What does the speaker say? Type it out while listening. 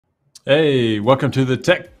Hey, welcome to the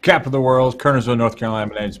tech capital of the world, Kernersville, North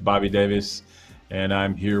Carolina. My name is Bobby Davis, and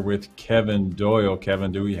I'm here with Kevin Doyle.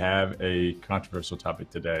 Kevin, do we have a controversial topic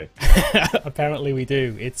today? Apparently we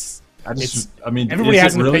do. I mean, Everybody is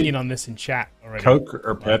has it an really opinion on this in chat already. Coke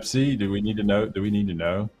or Pepsi? Do we need to know? Do we need to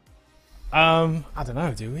know? I don't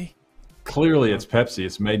know. Do we? Clearly, it's Pepsi.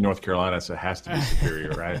 It's made in North Carolina, so it has to be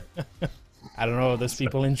superior, right? I don't know. Those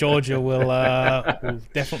people in Georgia will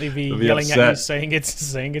definitely be They'll be yelling upset. at you,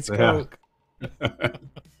 saying it's Yeah. Coke.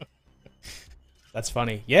 That's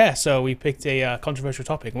funny. Yeah. So we picked a controversial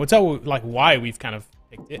topic, and we'll tell why we've kind of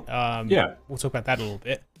picked it. Yeah. We'll talk about that a little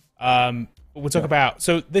bit. But we'll talk about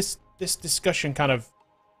this discussion kind of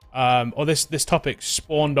or this topic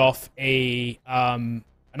spawned off an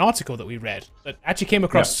article that we read that actually came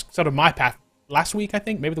across sort of my path last week, I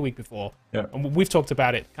think, maybe the week before. Yeah. And we've talked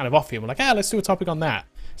about it kind of off here. We're like, let's do a topic on that.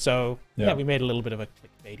 So yeah, we made a little bit of a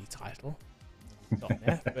clickbaity title.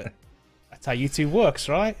 But that's how YouTube works,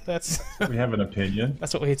 right? We have an opinion.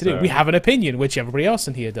 That's what we're here to do. We have an opinion, which everybody else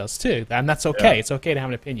in here does too, and that's okay. It's okay to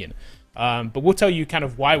have an opinion. But we'll tell you kind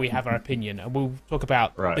of why we have our opinion, and we'll talk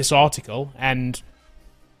about this article and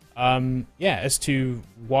as to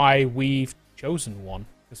why we've chosen one.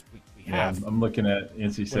 Because we have. I'm looking at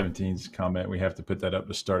NC17's comment. We have to put that up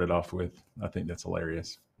to start it off with. I think that's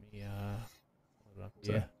hilarious. Yeah.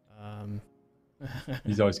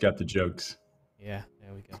 He's always got the jokes. Yeah,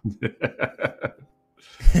 there we go.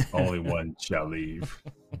 Only one shall leave.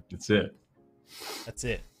 That's it. That's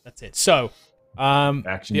it. So,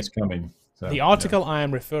 action's coming. So, the article I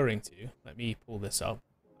am referring to, let me pull this up,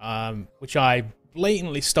 which I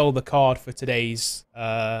blatantly stole the card for today's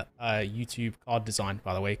YouTube card design,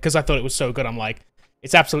 by the way, because I thought it was so good. I'm like,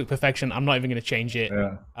 it's absolute perfection. I'm not even going to change it.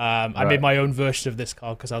 Yeah. I made my own version of this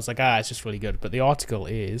card because I was like, it's just really good. But the article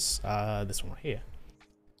is this one right here.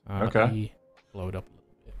 Okay. Let me blow it up a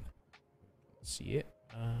little bit. See it.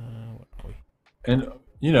 Where are we? And,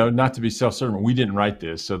 not to be self-serving, we didn't write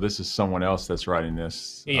this, so this is someone else that's writing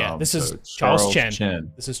this. Yeah, this is Charles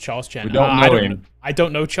Chen. This is Charles Chen. We don't know him. I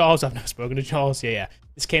don't know Charles. I've never spoken to Charles. Yeah.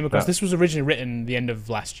 This came across. This was originally written the end of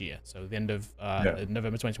last year, so the end of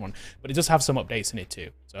November 2021. But it does have some updates in it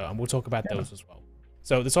too. So, and we'll talk about those as well.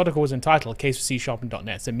 So this article was entitled "Case for C# and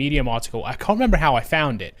 .NET." It's a Medium article. I can't remember how I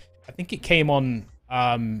found it. I think it came on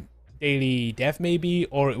Daily Dev maybe,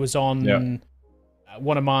 or it was on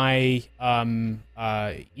one of my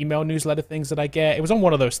email newsletter things that I get. It was on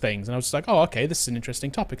one of those things, and I was just like, oh, okay, this is an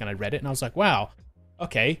interesting topic. And I read it, and I was like, wow,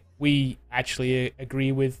 okay, we actually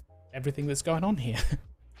agree with everything that's going on here.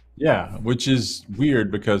 Yeah, which is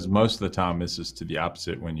weird because most of the time this is to the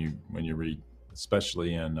opposite when you read,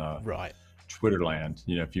 especially in Twitter land.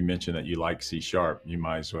 If you mention that you like C#, you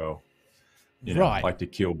might as well like to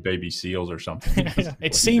kill baby seals or something.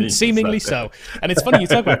 It seemed seemingly so. And it's funny you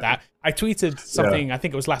talk about that. I tweeted something, I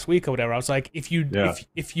think it was last week or whatever. I was like, if you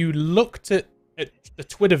looked at the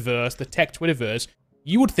Twitterverse, the tech Twitterverse,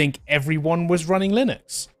 you would think everyone was running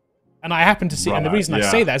Linux. And I happened to see, and the reason I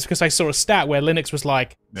say that is because I saw a stat where Linux was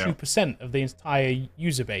like 2% of the entire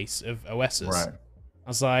user base of OSs. Right. I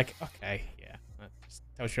was like, okay, that just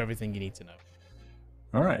tells you everything you need to know.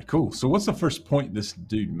 All right, cool. So what's the first point this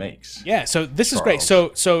dude makes? Yeah, so this is great. So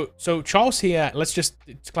Charles here, let's just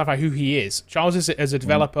clarify who he is. Charles is a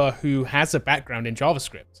developer who has a background in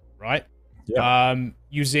JavaScript, right? Yeah.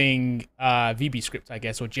 Using VB script, I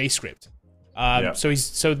guess, or JScript.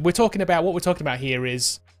 So we're talking about what we're talking about here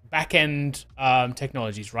is back-end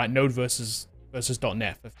technologies, right? Node versus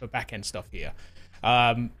 .NET for back-end stuff here.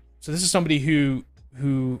 So this is somebody who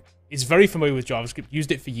is very familiar with JavaScript,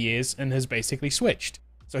 used it for years, and has basically switched.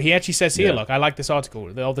 So he actually says here, look, I like this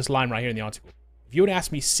article, this line right here in the article. If you would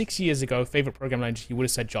ask me 6 years ago, favorite programming language, he would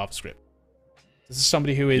have said JavaScript. This is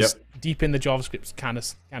somebody who is deep in the JavaScript kind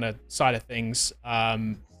of side of things.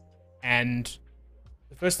 And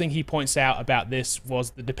the first thing he points out about this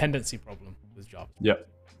was the dependency problem with JavaScript. Yep.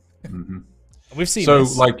 Mm-hmm. We've seen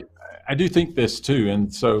this. So, I do think this too,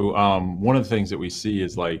 and so one of the things that we see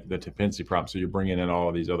is like the dependency problem. So you're bringing in all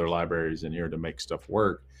of these other libraries in here to make stuff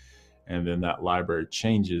work, and then that library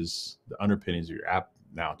changes, the underpinnings of your app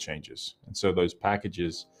now changes, and so those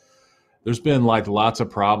packages. There's been like lots of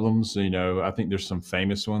problems. I think there's some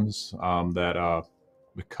famous ones that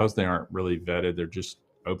because they aren't really vetted, they're just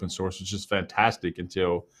open source, which is fantastic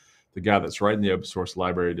until the guy that's writing the open source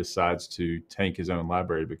library decides to tank his own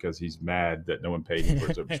library because he's mad that no one paid him for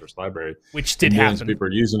his open source library. Which did millions happen. Of people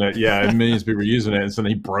are using it. Yeah, and millions of people are using it. And so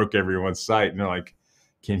he broke everyone's site. And they're like,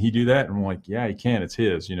 can he do that? And I'm like, yeah, he can. It's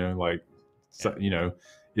his,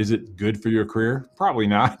 Is it good for your career? Probably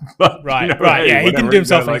not. But Right, you know, right, hey, yeah. He didn't whatever, do you know,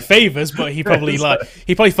 himself any like, favors, but he probably so,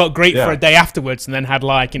 he probably felt great for yeah, a day afterwards, and then had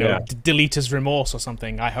like yeah, delete his remorse or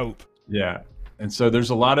something. I hope. yeah. And so there's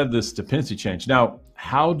a lot of this dependency change. Now,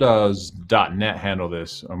 how does .NET handle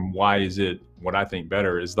this? Why is it what I think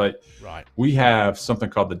better is like Right. we have something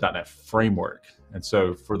called the .NET framework. And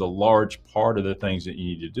so for the large part of the things that you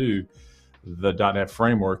need to do, the .NET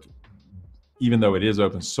framework, even though it is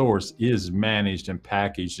open source, is managed and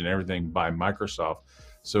packaged and everything by Microsoft.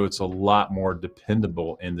 So it's a lot more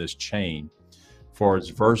dependable in this chain. For its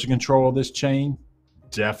version control of this chain,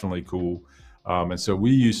 definitely cool. And so we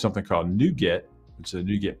use something called NuGet, which the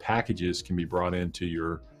NuGet packages can be brought into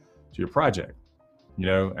your project, you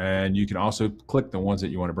know, and you can also click the ones that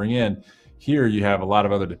you want to bring in. Here you have a lot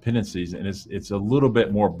of other dependencies, and it's a little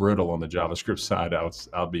bit more brittle on the JavaScript side.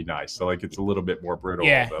 I'll be nice. So like it's a little bit more brittle.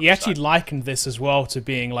 Yeah, on the he other actually side. likened this as well to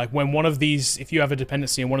being like when one of these, if you have a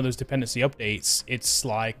dependency and one of those dependency updates, it's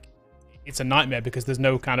like it's a nightmare because there's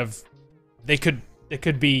no kind of there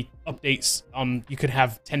could be updates on, you could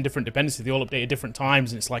have 10 different dependencies, they all update at different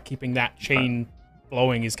times, and it's like keeping that chain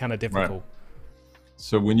flowing is kind of difficult. Right.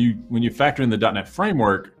 So when you factor in the .NET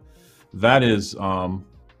framework, that is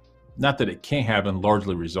not that it can't have been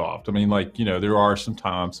largely resolved. I mean, like, you know, there are some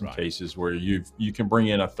cases where you can bring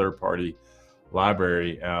in a third-party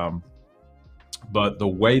library, but the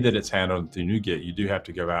way that it's handled through NuGet, you do have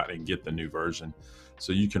to go out and get the new version.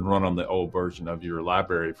 So you can run on the old version of your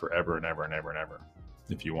library forever and ever and ever and ever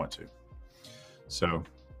if you want to. So.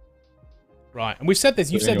 Right. And we've said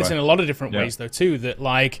this, you've said this in a lot of different ways though too, that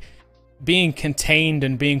like being contained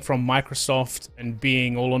and being from Microsoft and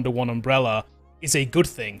being all under one umbrella is a good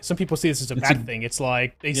thing. Some people see this as a bad thing. It's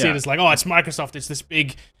like, they see it as like, oh, it's Microsoft, it's this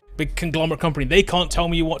big conglomerate company. They can't tell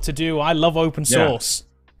me what to do. I love open source.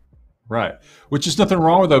 Right. Which is nothing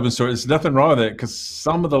wrong with open source. There's nothing wrong with it because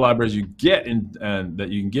some of the libraries you get in and that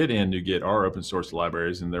you can get in NuGet are open source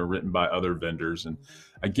libraries and they're written by other vendors. And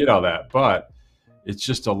I get all that, but it's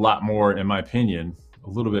just a lot more, in my opinion, a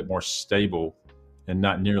little bit more stable and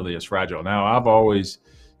not nearly as fragile. Now, I've always,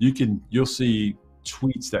 you'll see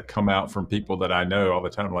tweets that come out from people that I know all the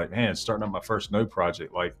time, like, man, starting up my first Node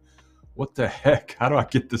project, like, what the heck? How do I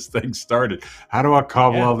get this thing started? How do I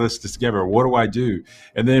cobble all this together? What do I do?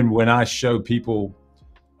 And then when I show people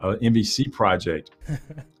an MVC project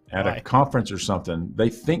at a conference or something, they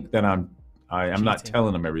think that I'm not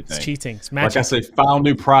telling them everything. It's cheating. It's magic. Like I say, file a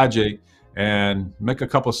new project and make a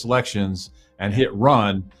couple of selections and hit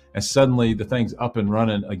run, and suddenly the thing's up and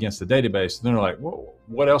running against the database. And they're like, whoa,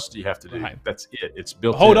 what else do you have to do? That's it. It's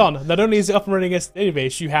built in. Hold on. Not only is it up and running against the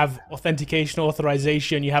database, you have authentication,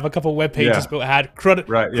 authorization, you have a couple of web pages built ahead.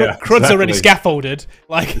 CRUD's already scaffolded.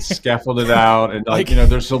 Like it's scaffolded out, and like, you know,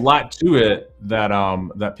 there's a lot to it that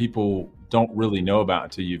that people don't really know about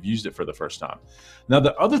until you've used it for the first time. Now,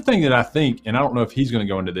 the other thing that I think, and I don't know if he's going to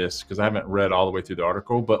go into this because I haven't read all the way through the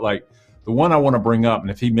article, but like the one I want to bring up,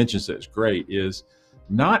 and if he mentions it, it's great, is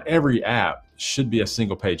not every app should be a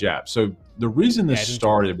single page app. So the reason this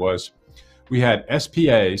started was we had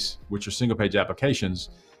SPAs, which are single page applications,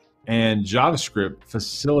 and JavaScript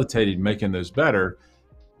facilitated making those better.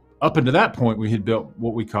 Up until that point, we had built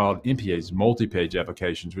what we called MPAs, multi-page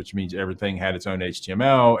applications, which means everything had its own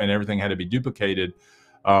HTML and everything had to be duplicated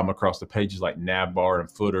across the pages like navbar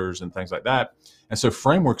and footers and things like that. And so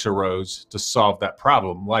frameworks arose to solve that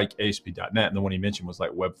problem, like ASP.NET. And the one he mentioned was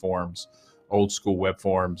like web forms, old school web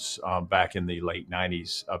forms back in the late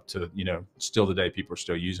 90s up to, you know, still today, people are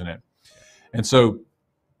still using it. And so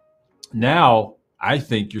now I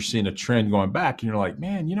think you're seeing a trend going back and you're like,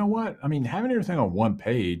 man, you know what? I mean, having everything on one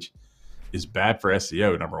page is bad for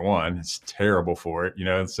SEO, number one. It's terrible for it, you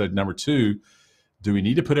know? And so number two, do we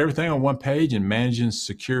need to put everything on one page and managing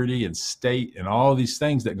security and state and all these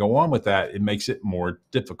things that go on with that? It makes it more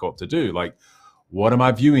difficult to do. Like, what am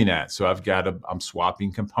I viewing at? So I'm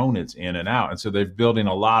swapping components in and out. And so they're building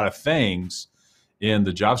a lot of things in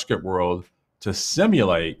the JavaScript world to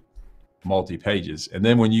simulate multi-pages. And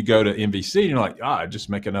then when you go to MVC, you're like,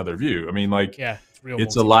 just make another view. I mean, like,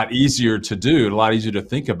 it's a lot easier to do, a lot easier to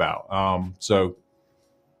think about. So,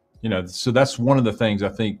 you know, so that's one of the things, I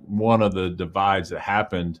think one of the divides that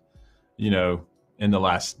happened, you know, in the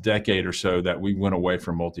last decade or so, that we went away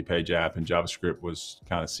from multi-page app, and JavaScript was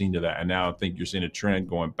kind of seen to that. And now I think you're seeing a trend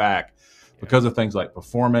going back because of things like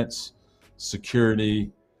performance,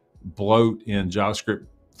 security, bloat in JavaScript,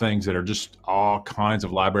 things that are just all kinds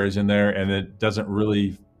of libraries in there. And it doesn't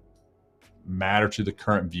really matter to the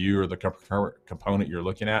current view or the current component you're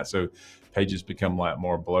looking at. So pages become a lot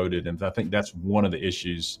more bloated. And I think that's one of the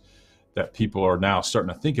issues that people are now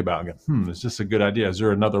starting to think about and go, is this a good idea? Is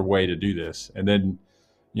there another way to do this? And then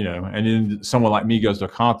You know, and then someone like me goes to a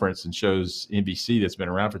conference and shows MVC that's been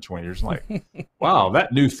around for 20 years. I'm like, wow,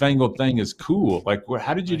 that newfangled thing is cool. Like,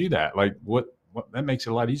 how did you do that? Like, what that makes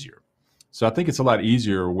it a lot easier. So I think it's a lot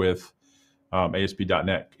easier with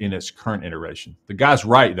ASP.NET in its current iteration. The guy's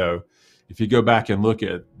right, though. If you go back and look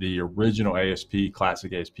at the original ASP,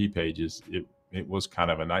 classic ASP pages, it was kind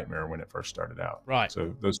of a nightmare when it first started out. Right.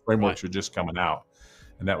 So those frameworks were just coming out,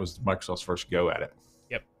 and that was Microsoft's first go at it.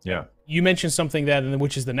 Yep. Yeah. You mentioned something there,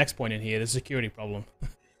 which is the next point in here, the security problem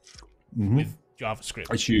with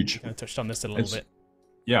JavaScript. It's huge. You kind of touched on this a little bit.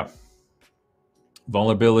 Yeah.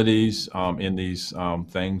 Vulnerabilities in these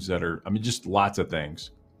things that are, I mean, just lots of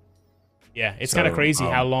things. Yeah, it's kind of crazy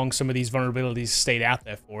how long some of these vulnerabilities stayed out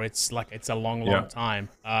there for. It's like it's a long time.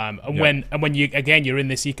 When you're in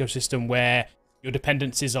this ecosystem where your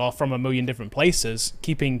dependencies are from a million different places,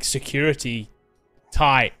 keeping security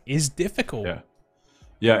tight is difficult. Yeah.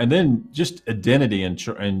 Yeah, and then just identity in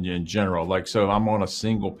general. Like, so I'm on a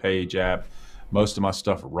single page app. Most of my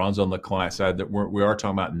stuff runs on the client side. That we are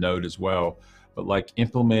talking about Node as well, but like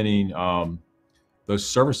implementing those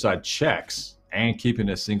server side checks and keeping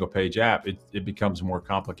a single page app, it becomes more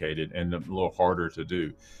complicated and a little harder to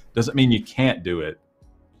do. Doesn't mean you can't do it.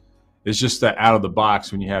 It's just that out of the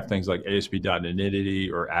box, when you have things like ASP.NET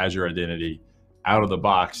Identity or Azure Identity out of the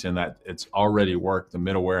box, and that it's already worked, the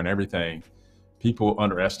middleware and everything, people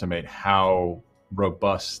underestimate how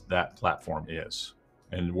robust that platform is.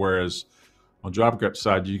 And whereas on JavaScript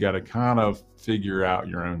side, you got to kind of figure out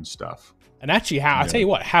your own stuff. And actually, I'll tell you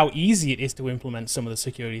what, how easy it is to implement some of the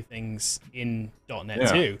security things in .NET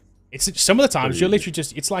too. It's some of the times you're literally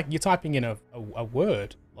just, it's like you're typing in a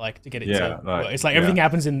word, like to get it to work. It's like everything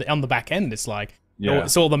happens on the back end. It's like,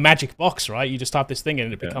 it's all the magic box, right? You just type this thing in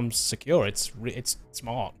and it becomes secure. It's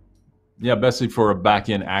smart. Yeah, basically for a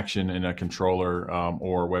back-end action in a controller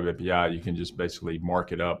or web API, you can just basically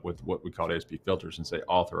mark it up with what we call ASP filters and say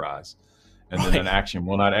authorize. And then an action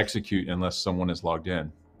will not execute unless someone is logged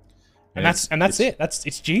in. And that's it.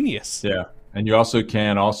 It's genius. Yeah. And you also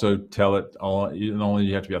can tell it not only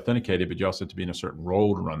you have to be authenticated, but you also have to be in a certain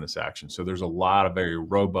role to run this action. So there's a lot of very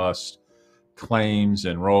robust claims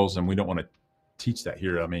and roles, and we don't want to teach that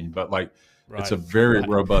here. I mean, but like it's a very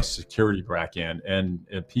robust security backend, and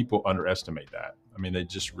people underestimate that. I mean, they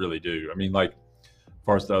just really do. I mean, like as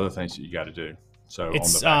far as the other things that you got to do. So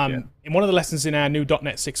it's on the back end. In one of the lessons in our new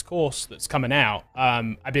 .NET 6 course that's coming out,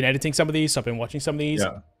 I've been editing some of these, so I've been watching some of these.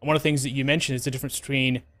 And one of the things that you mentioned is the difference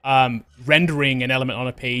between rendering an element on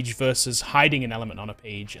a page versus hiding an element on a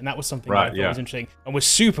page. And that was something that I thought was interesting and was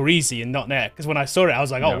super easy in .NET. Because when I saw it, I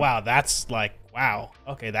was like, oh, wow, that's like, wow.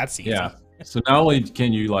 Okay, that's easy. Yeah. So not only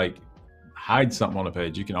can you like hide something on a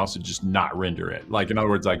page, you can also just not render it. Like, in other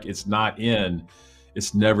words, like it's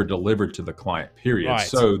never delivered to the client, period. Right.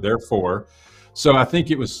 So therefore, so I think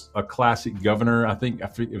it was a classic governor. I think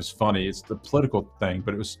it was funny. It's the political thing,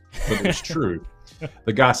 but it was true.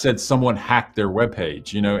 The guy said someone hacked their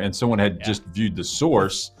webpage, and someone had just viewed the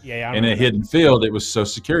source in a hidden field. It was social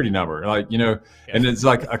security number, and it's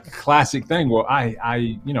like a classic thing. Well, I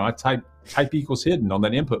type equals hidden on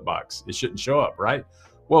that input box. It shouldn't show up, right?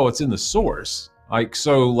 Well, it's in the source.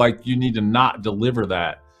 So you need to not deliver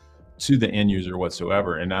that to the end user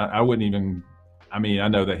whatsoever. And I wouldn't even. I mean, I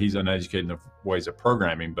know that he's uneducated in ways of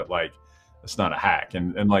programming, but like, it's not a hack.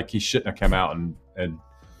 And like, he shouldn't have come out and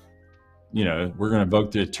we're going to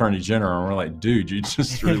invoke the attorney general. And we're like, dude, you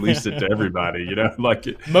just released it to everybody, like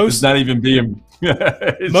it's not even being,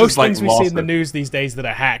 most things we see in the news these days that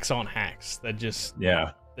are hacks aren't hacks. They're just,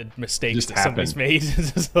 the mistakes just that somebody's made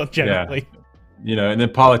generally. And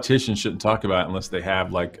then politicians shouldn't talk about it unless they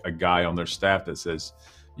have like a guy on their staff that says,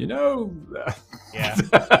 Like,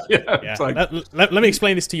 let me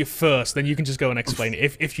explain this to you first, then you can just go and explain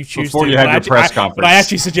it if you choose before to. You have your press conference. But I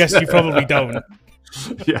actually suggest you probably don't.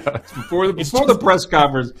 Before the press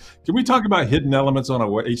conference, can we talk about hidden elements on a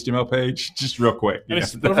HTML page, just real quick?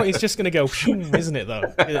 It's just going to go, isn't it?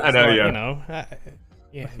 Though I know,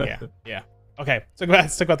 Okay, so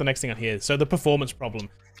let's talk about the next thing on here. So the performance problem,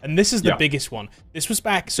 and this is the biggest one. This was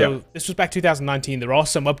back. This was back 2019. There are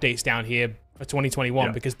some updates down here for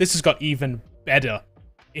 2021 because this has got even better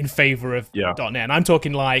in favor of .NET. And I'm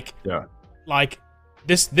talking like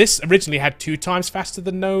this originally had 2 times faster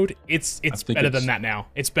than Node. It's better than that now.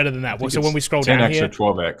 It's better than that. So when we scroll down here, 10x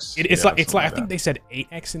or 12x. It's like I think they said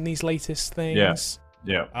 8x in these latest things.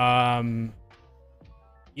 It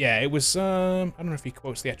was I don't know if he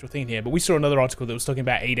quotes the actual thing here, but we saw another article that was talking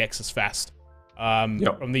about 8x as fast from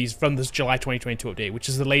this July 2022 update, which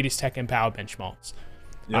is the latest Tech Empower benchmarks.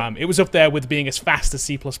 It was up there with being as fast as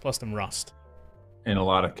C++ and Rust. In a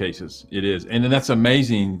lot of cases, it is. And then that's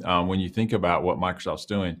amazing when you think about what Microsoft's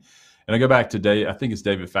doing. And I go back to Dave, I think it's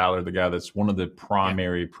David Fowler, the guy that's one of the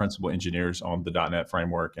primary principal engineers on the .NET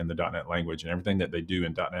framework and the .NET language and everything that they do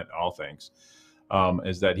in .NET, all things,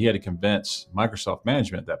 is that he had to convince Microsoft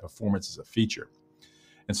management that performance is a feature.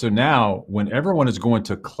 And so now when everyone is going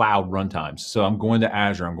to cloud runtimes, so I'm going to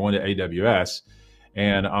Azure, I'm going to AWS,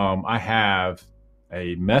 and I have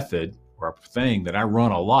a method or a thing that I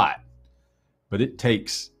run a lot, but it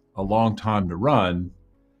takes a long time to run.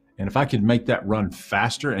 And if I could make that run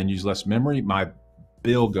faster and use less memory, my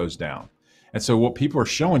bill goes down. And so what people are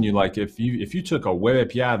showing you, like if you took a web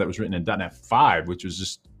API that was written in .NET 5, which was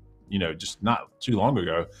just not too long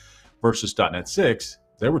ago, versus .NET 6,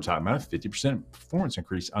 they were talking about a 50% performance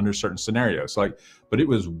increase under certain scenarios. But it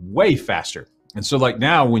was way faster. And so like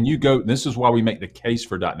now when you go, this is why we make the case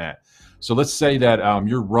for .NET. So let's say that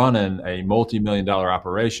you're running a multi-million-dollar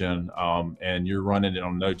operation and you're running it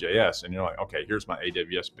on Node.js, and you're like, okay, here's my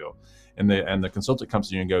AWS bill, and the consultant comes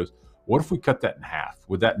to you and goes, what if we cut that in half?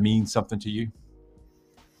 Would that mean something to you?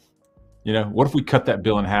 What if we cut that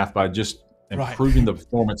bill in half by just improving the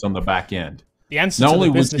performance on the back end? The answer not to only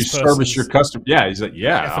the would you service your customer, he's like,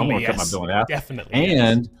 I'm going to cut my bill in half, definitely,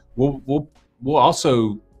 and we'll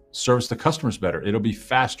also service the customers better. It'll be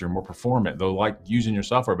faster, more performant. They'll like using your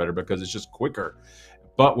software better because it's just quicker.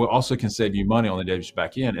 But we also can save you money on the database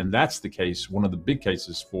back end, and that's the case. One of the big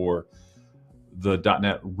cases for the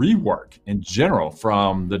 .NET rework in general,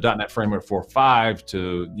 from the .NET Framework 4.5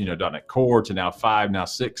 to .NET Core to now 5, now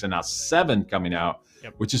 6, and now 7 coming out,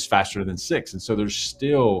 which is faster than 6. And so there's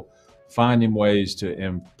still finding ways to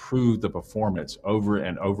improve the performance over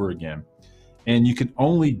and over again. And you can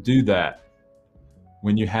only do that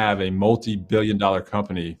when you have a multi-billion-dollar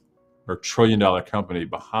company or trillion-dollar company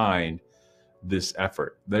behind this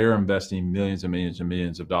effort. They're investing millions and millions and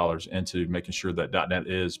millions of dollars into making sure that .NET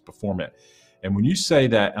is performant. And when you say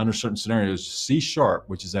that under certain scenarios, C#,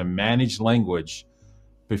 which is a managed language,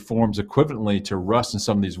 performs equivalently to Rust in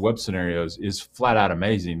some of these web scenarios, is flat out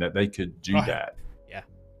amazing that they could do that. Yeah.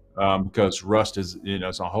 Because Rust is,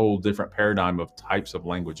 it's a whole different paradigm of types of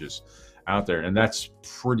languages out there. And that's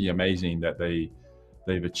pretty amazing that they've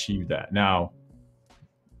achieved that. Now,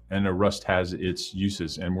 and the Rust has its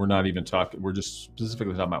uses, and we're not even talking, we're just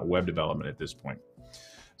specifically talking about web development at this point.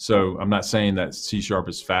 So I'm not saying that C#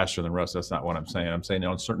 is faster than Rust. That's not what I'm saying. I'm saying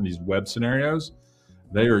on certain these web scenarios,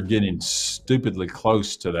 they are getting stupidly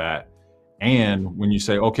close to that. And when you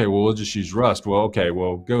say, okay, well, we'll just use Rust. Well, okay,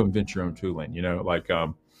 well, go invent your own tooling,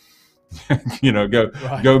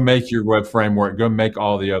 go make your web framework, go make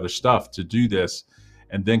all the other stuff to do this,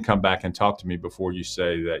 and then come back and talk to me before you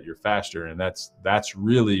say that you're faster. And that's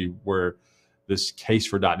really where this case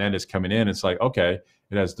for .NET is coming in. It's like, okay,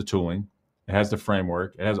 it has the tooling, it has the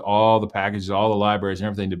framework, it has all the packages, all the libraries and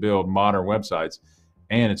everything to build modern websites,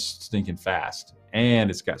 and it's stinking fast, and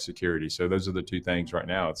it's got security. So those are the two things right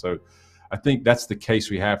now. So I think that's the case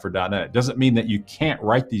we have for .NET. It doesn't mean that you can't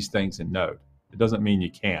write these things in Node. It doesn't mean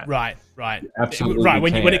you can't. Right. Absolutely. Right.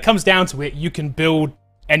 When it comes down to it, you can build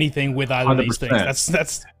anything with either of these things.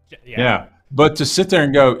 That's yeah. But to sit there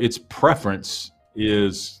and go, its preference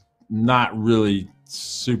is not really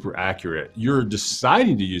super accurate. You're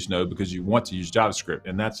deciding to use Node because you want to use JavaScript,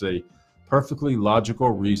 and that's a perfectly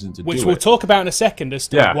logical reason to do it. Which we'll talk about in a second as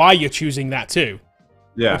to why you're choosing that too.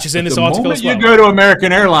 Yeah, which is in this article as well. The moment you go to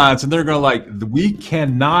American Airlines and they're going to we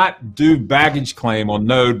cannot do baggage claim on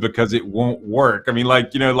Node because it won't work. I mean,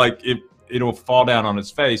 it'll fall down on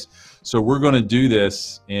its face. So we're going to do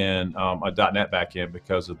this in a .NET backend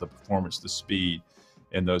because of the performance, the speed,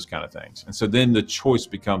 and those kind of things. And so then the choice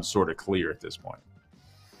becomes sort of clear at this point.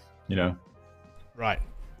 Right.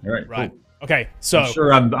 All right. Right. Cool. Okay. So I'm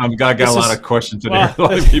sure I got a lot of questions in here.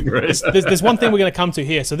 There's one thing we're going to come to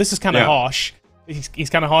here. So this is kind of harsh. He's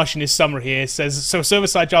kind of harsh in his summary here. It says, so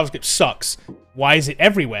server-side JavaScript sucks. Why is it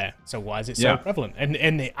everywhere? So why is it so prevalent?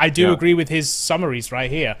 And I do agree with his summaries right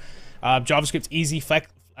here. JavaScript's easy,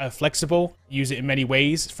 flexible. Use it in many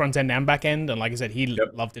ways, front-end and back-end. And like I said, he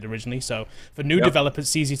loved it originally. So for new developers,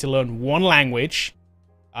 it's easy to learn one language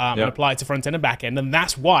and apply it to front-end and back-end. And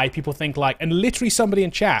that's why people think and literally somebody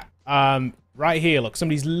in chat, right here, look,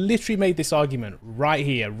 somebody's literally made this argument right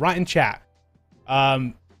here, right in chat.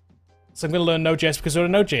 So I'm going to learn Node.js because I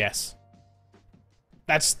learn Node.js.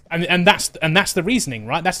 That's the reasoning,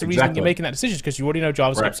 right? That's the reason you're making that decision, because you already know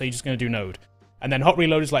JavaScript, so you're just going to do Node. And then hot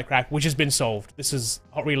reload is like crack, which has been solved.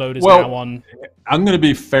 Hot reload is now on. I'm going to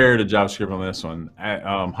be fair to JavaScript on this one.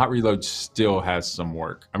 Hot reload still has some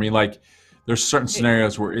work. I mean, there's certain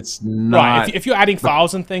scenarios where it's not. Right. If you're adding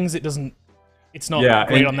files and things, it doesn't. it's not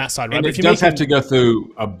great on that side, right? And but it does have to go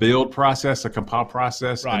through a build process, a compile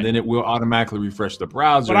process, and then it will automatically refresh the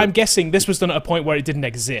browser. But I'm guessing this was done at a point where it didn't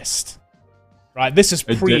exist. Right, this is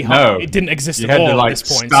pre-hub. No. It didn't exist you at all to, like, at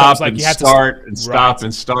this point. Stop so it's like and you had start and stop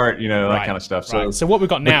and start, that kind of stuff. So what we've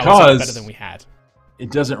got now is better than we had.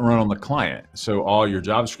 It doesn't run on the client, so all your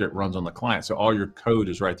JavaScript runs on the client. So all your code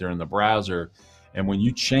is right there in the browser, and when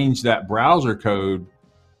you change that browser code,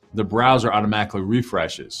 the browser automatically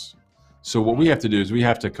refreshes. So what we have to do is we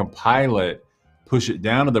have to compile it, push it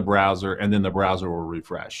down to the browser, and then the browser will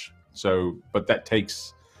refresh. So, but that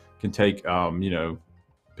can take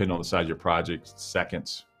depending on the size of your project,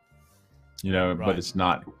 seconds, but it's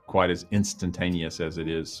not quite as instantaneous as it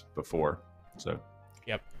is before. So,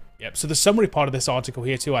 yep. So the summary part of this article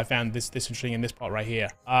here too, I found this interesting in this part right here.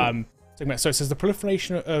 So it says the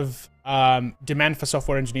proliferation of demand for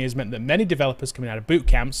software engineers meant that many developers coming out of boot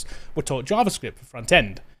camps were taught JavaScript for front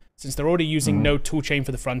end. Since they're already using Node toolchain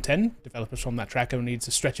for the front end, developers from that track only need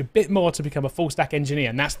to stretch a bit more to become a full stack engineer,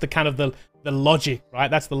 and that's the kind of the logic, right?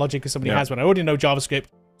 That's the logic that somebody has when I already know JavaScript.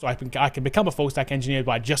 So I can become a full stack engineer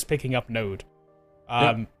by just picking up Node.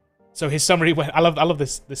 So his summary, I love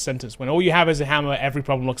this sentence. When all you have is a hammer, every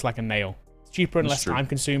problem looks like a nail. It's cheaper and less time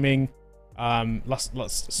consuming. Why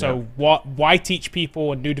teach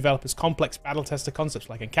people and new developers complex battle tester concepts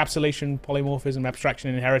like encapsulation, polymorphism, abstraction,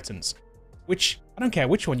 and inheritance? Which I don't care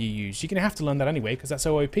which one you use. You're gonna have to learn that anyway because that's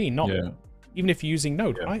OOP. Even if you're using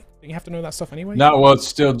Node, right? Don't you have to know that stuff anyway? No, well,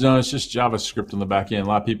 it's just JavaScript on the back end. A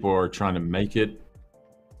lot of people are trying to make it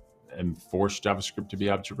and force JavaScript to be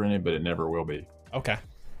object-oriented, but it never will be. Okay.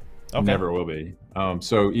 Never will be.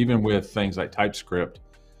 So even with things like TypeScript,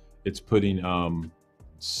 it's putting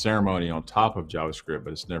ceremony on top of JavaScript,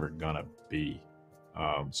 but it's never gonna be.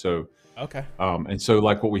 And so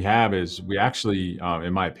like what we have is we actually,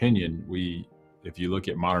 in my opinion, if you look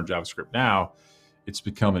at modern JavaScript now, it's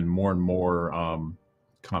becoming more and more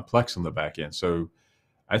complex on the back end. So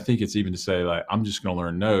I think it's even to say like, I'm just going to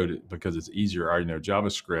learn Node because it's easier. I already know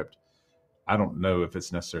JavaScript. I don't know if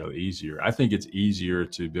it's necessarily easier. I think it's easier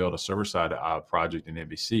to build a server-side project in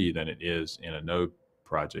MVC than it is in a Node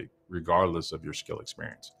project, regardless of your skill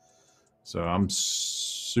experience. So I'm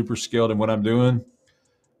super skilled in what I'm doing.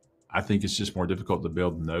 I think it's just more difficult to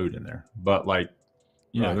build Node in there. But like,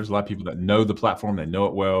 there's a lot of people that know the platform, they know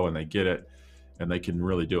it well, and they get it, and they can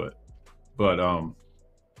really do it. But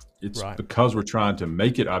it's because we're trying to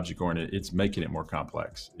make it object-oriented, it's making it more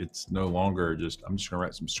complex. It's no longer just, I'm just going to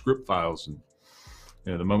write some script files. And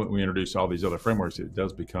the moment we introduce all these other frameworks, it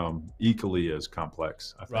does become equally as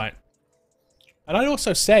complex, I think. Right. And I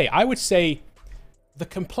would say the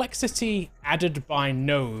complexity added by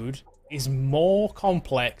Node is more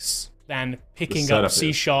complex than picking up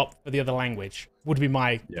C# for the other language, would be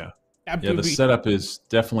my... The setup is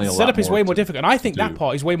definitely a lot more. Setup is way more difficult. And I think that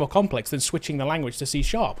part is way more complex than switching the language to C#.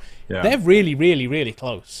 They're really, really, really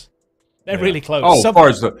close. They're really close. Oh, as far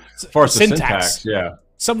as the syntax,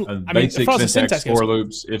 basic as syntax, for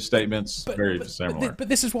loops, if statements, very similar. But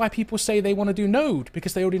this is why people say they want to do Node,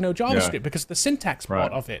 because they already know JavaScript, because of the syntax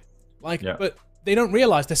part of it. But they don't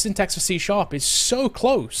realize the syntax for C# is so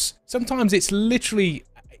close. Sometimes it's literally,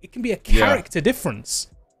 it can be a character difference.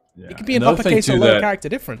 It can be an uppercase or lower character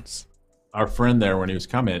difference. Our friend there, when he was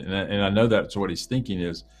commenting, and I know that's what he's thinking,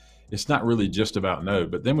 is it's not really just about Node,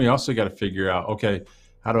 but then we also got to figure out, okay,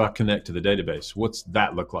 how do I connect to the database? What's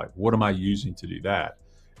that look like? What am I using to do that?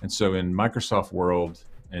 And so in Microsoft world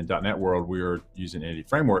and .NET world, we are using Entity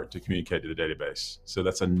Framework to communicate to the database. So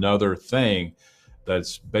that's another thing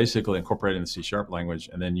that's basically incorporated in the C# language,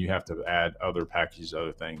 and then you have to add other packages,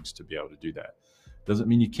 other things to be able to do that. Doesn't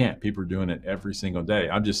mean you can't. People are doing it every single day.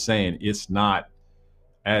 I'm just saying it's not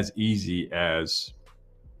as easy as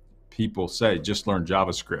people say. Just learn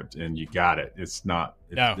JavaScript and you got it. It's not.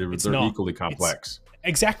 They're equally complex.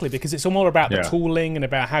 Exactly, because it's all more about the tooling and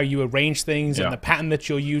about how you arrange things and the pattern that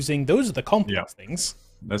you're using. Those are the complex things.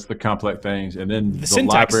 That's the complex things. And then the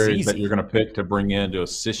library that you're going to pick to bring in to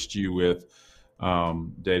assist you with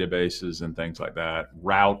databases and things like that.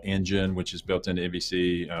 Route engine, which is built into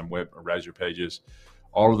MVC, web or Azure Pages.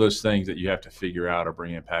 All of those things that you have to figure out or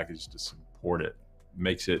bring in packages to support it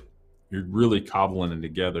makes it, you're really cobbling it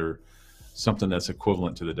together something that's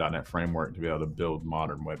equivalent to the .NET framework to be able to build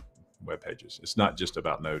modern web pages. It's not just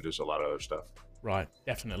about Node. There's a lot of other stuff. Right,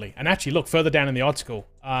 definitely. And actually, look, further down in the article,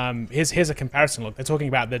 here's a comparison. Look, they're talking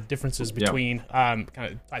about the differences between kind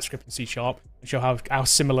of TypeScript and C# and show how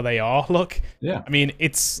similar they are. Look, I mean,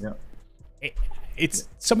 it's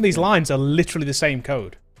some of these lines are literally the same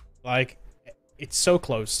code. Like, it's so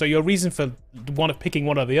close. So your reason for picking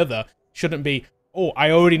one or the other shouldn't be, oh,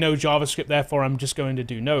 I already know JavaScript, therefore I'm just going to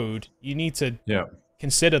do Node. You need to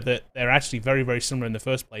consider that they're actually very, very similar in the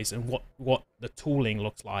first place, and what the tooling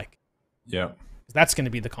looks like. Yeah. Because that's going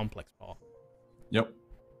to be the complex part. Yep.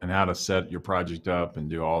 And how to set your project up and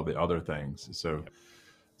do all the other things. So,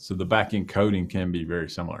 so the back-end coding can be very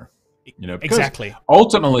similar. You know, because exactly.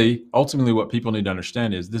 Ultimately, what people need to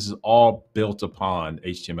understand is this is all built upon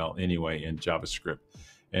HTML anyway and JavaScript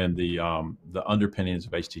and the underpinnings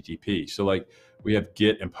of HTTP. So like we have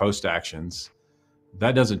GET and POST actions.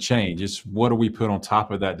 That doesn't change. It's what do we put on top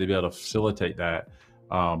of that to be able to facilitate that.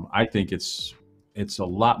 I think it's a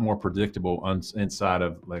lot more predictable inside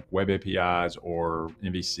of like web APIs or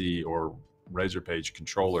MVC or Razor Page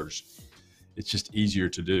controllers. It's just easier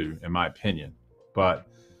to do, in my opinion. But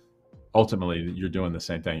ultimately, you're doing the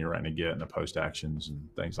same thing. You're writing a GET and a POST actions and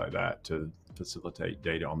things like that to facilitate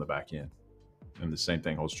data on the back end. And the same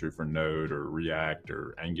thing holds true for Node or React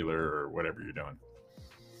or Angular or whatever you're doing.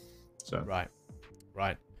 So right.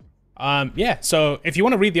 Yeah, so if you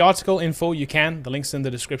want to read the article in full, you can. The link's in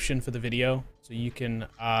the description for the video. So you can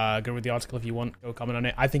go read the article if you want, go comment on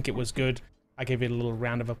it. I think it was good. I gave it a little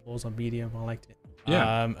round of applause on Medium. I liked it.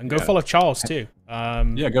 Yeah. And go follow Charles too.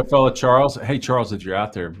 Yeah, go follow Charles. Hey, Charles, if you're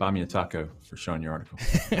out there, buy me a taco for showing your article.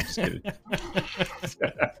 I'm just kidding.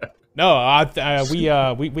 No,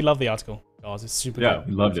 we love the article, Charles. It's super good. Yeah,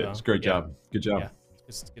 we loved it. It's a great job. Good job. Yeah,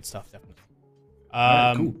 it's good stuff, definitely.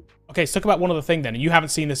 Right, cool. Okay, let's talk about one other thing then. You haven't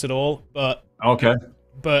seen this at all, but okay.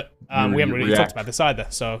 But we haven't really talked about this either.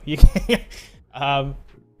 So you I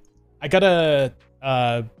got a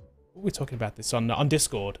what were we talking about this on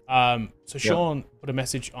Discord? So Sean put a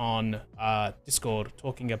message on Discord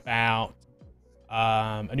talking about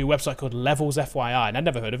a new website called Levels FYI, and I'd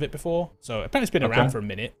never heard of it before. So apparently it's been around for a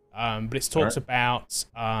minute, but it talks about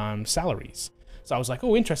salaries. So I was like,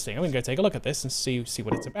 oh, interesting. I'm gonna go take a look at this and see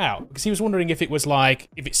what it's about, because he was wondering if it was like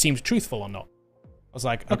if it seemed truthful or not. I was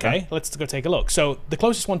like, okay, let's go take a look. So the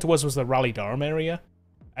closest one to us was the Raleigh-Durham area.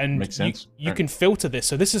 And makes sense. You can filter this.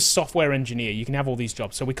 So this is software engineer. You can have all these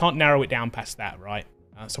jobs. So we can't narrow it down past that, right?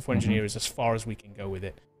 Software engineer is as far as we can go with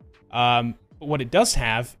it. But what it does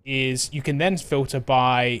have is you can then filter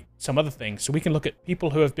by some other things. So we can look at people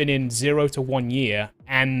who have been in 0 to 1 year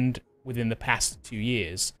and within the past 2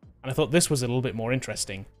 years. And I thought this was a little bit more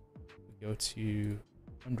interesting. We go to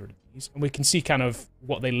 100 of these, and we can see kind of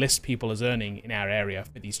what they list people as earning in our area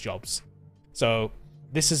for these jobs. So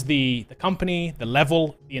this is the company, the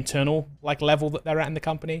level, the internal level that they're at in the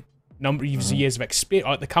company, number of years of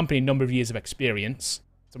experience, the company number of years of experience.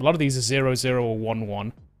 So a lot of these are 0, 0, or 1,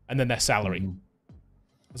 1, and then their salary.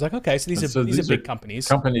 I was like, okay, so these are big companies.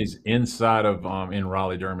 Companies inside of in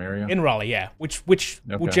Raleigh-Durham area. In Raleigh, yeah, which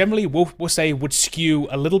will generally we'll say would skew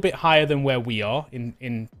a little bit higher than where we are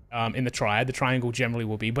in the triad. The triangle generally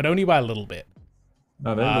will be, but only by a little bit.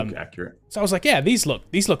 No, they look accurate. So I was like, yeah, these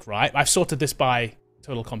look right. I've sorted this by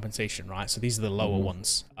total compensation, right? So these are the lower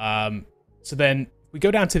ones. So then we go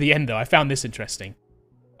down to the end though. I found this interesting.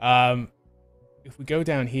 If we go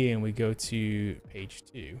down here and we go to page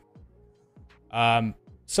 2,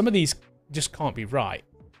 some of these just can't be right,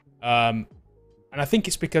 and I think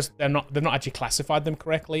it's because they're not actually classified them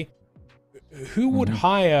correctly. Who would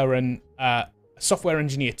hire a software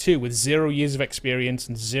engineer 2 with 0 years of experience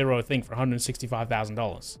and 0, I think, for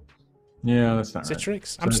 $165,000? Yeah, that's not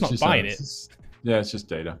Citrix. Right. I'm just not buying it. Yeah, it's just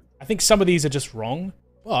data. I think some of these are just wrong,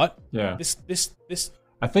 but yeah, this.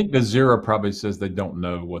 I think the 0 probably says they don't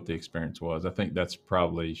know what the experience was. I think that's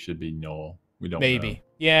probably should be null. We don't know.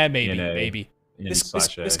 Yeah, maybe.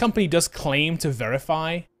 This company does claim to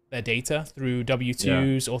verify their data through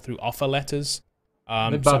W-2s or through offer letters.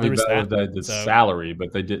 They probably validated the salary,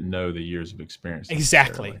 but they didn't know the years of experience.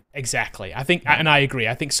 Exactly. I think, and I agree.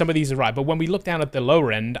 I think some of these are right, but when we look down at the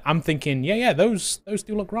lower end, I'm thinking, yeah, those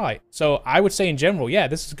do look right. So I would say in general, yeah,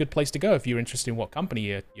 this is a good place to go if you're interested in what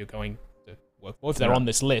company you're going to work for. If they're on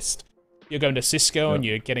this list, you're going to Cisco and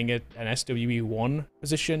you're getting an SWE1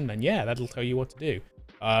 position, then yeah, that'll tell you what to do.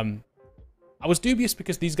 I was dubious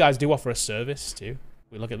because these guys do offer a service too.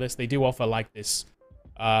 We look at this; they do offer like this.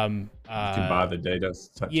 You can buy the data.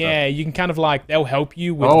 Yeah, you can kind of like they'll help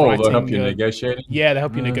you with. They'll help you negotiate. Yeah, they'll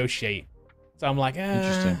help you negotiate. So I'm like,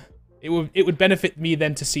 interesting. It would benefit me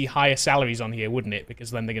then to see higher salaries on here, wouldn't it?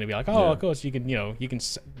 Because then they're going to be like, of course you can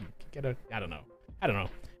get a I don't know,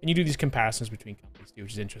 and you do these comparisons between companies too,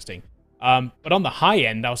 which is interesting. But on the high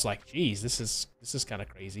end, I was like, geez, this is kind of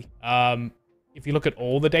crazy. If you look at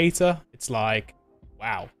all the data, it's like,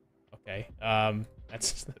 wow, okay,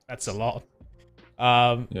 that's a lot.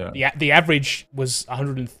 The average was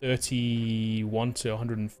 131 to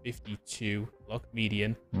 152. Look,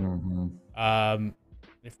 median.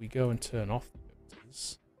 If we go and turn off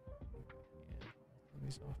is.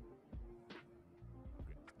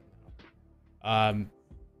 And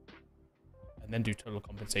then do total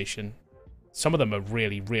compensation. Some of them are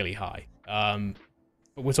really, really high.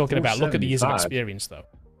 But we're talking about, look at the years of experience, though.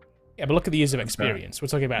 Yeah, but look at the years of experience. We're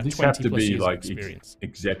talking about 20 plus years of experience.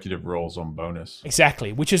 Executive roles on bonus.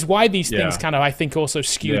 Exactly, which is why these things kind of, I think, also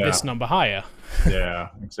skew this number higher. Yeah,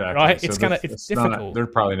 exactly. Right? So it's difficult. They're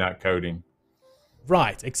probably not coding.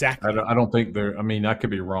 Right, exactly. I don't think they're, I mean, I could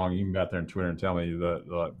be wrong. You can go out there on Twitter and tell me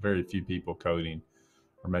that very few people coding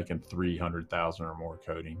are making 300,000 or more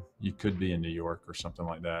coding. You could be in New York or something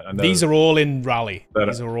like that. I know these are all in Raleigh.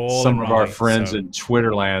 These are all some of our friends in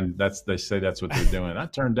Twitterland. They say that's what they're doing. I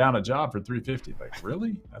turned down a job for 350. Like,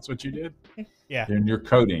 really? That's what you did? Yeah. And you're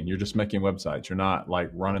coding. You're just making websites. You're not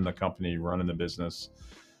like running the company, running the business.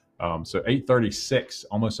 So 836,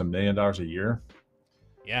 almost $1 million a year.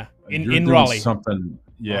 Yeah, in Raleigh. Something.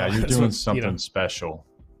 Yeah, you're doing something special.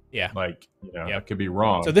 Yeah, like I could be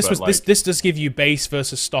wrong. So this does give you base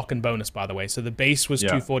versus stock and bonus, by the way. So the base was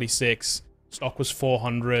 246, stock was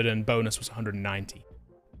 400, and bonus was 190.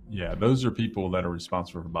 Yeah, those are people that are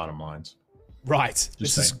responsible for bottom lines. Right.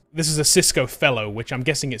 This is a Cisco fellow, which I'm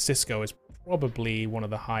guessing at Cisco is probably one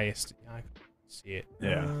of the highest. I can see it.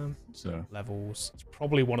 Yeah. So levels. It's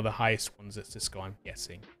probably one of the highest ones at Cisco, I'm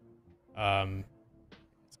guessing.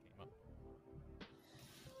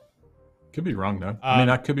 Could be wrong though. I mean,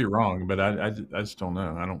 I could be wrong, but I just don't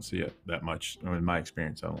know. I don't see it that much. I mean, in my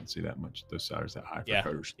experience, I don't see that much. Those salaries that high for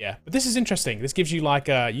coders. Yeah, but this is interesting. This gives you like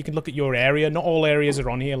you can look at your area. Not all areas are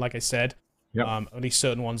on here, like I said. Yep. Only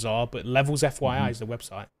certain ones are. But Levels FYI is the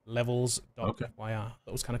website. Levels.FYI.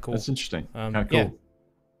 That was kind of cool. That's interesting. Kind of cool.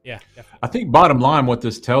 Yeah, definitely. I think bottom line, what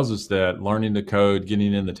this tells us that learning to code,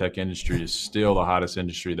 getting in the tech industry is still the hottest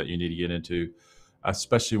industry that you need to get into,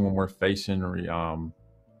 especially when we're facing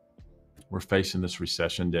this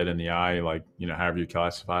recession dead in the eye, like, however you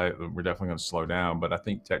classify it. We're definitely going to slow down, but I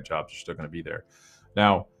think tech jobs are still going to be there.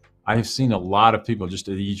 Now, I have seen a lot of people, just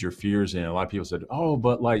to ease your fears in, a lot of people said, oh,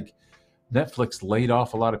 but like Netflix laid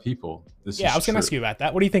off a lot of people. I was going to ask you about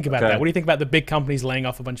that. What do you think about that? What do you think about the big companies laying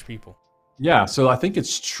off a bunch of people? Yeah, so I think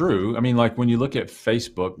it's true. I mean, like when you look at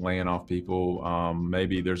Facebook laying off people,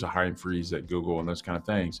 maybe there's a hiring freeze at Google and those kind of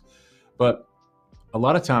things. But a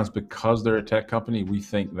lot of times, because they're a tech company, we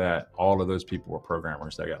think that all of those people were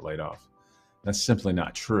programmers that got laid off. That's simply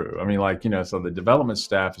not true. I mean, like, so the development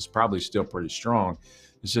staff is probably still pretty strong.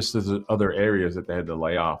 It's just there's other areas that they had to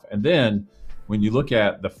lay off. And then when you look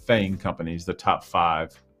at the FANG companies, the top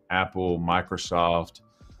 5, Apple, Microsoft,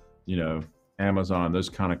 Amazon, those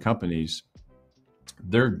kind of companies,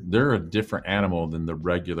 they're a different animal than the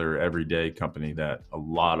regular everyday company that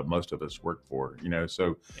most of us work for,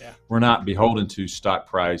 so we're not beholden to stock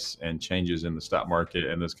price and changes in the stock market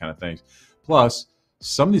and those kind of things. Plus,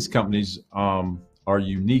 some of these companies are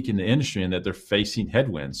unique in the industry in that they're facing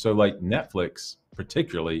headwinds. So like Netflix,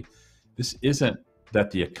 particularly, this isn't that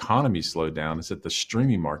the economy slowed down, it's that the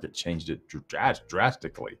streaming market changed it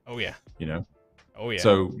drastically. Oh yeah. Oh yeah.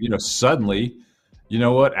 So, suddenly,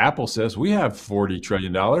 what Apple says, we have $40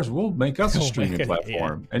 trillion. We'll make us a streaming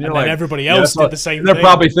platform. And you're like, everybody else did the same thing. They're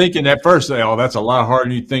probably thinking at first, oh, that's a lot harder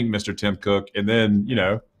than you think, Mr. Tim Cook. And then,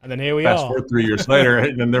 and then here we fast forward 3 years later,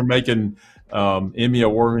 and then they're making Emmy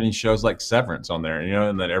award-winning shows like Severance on there,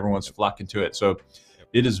 and then everyone's flocking to it. So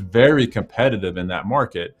it is very competitive in that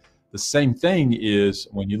market. The same thing is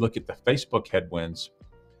when you look at the Facebook headwinds,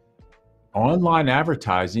 online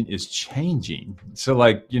advertising is changing. So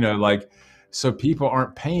so people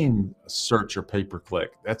aren't paying search or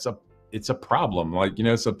pay-per-click. It's a problem.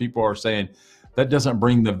 So people are saying that doesn't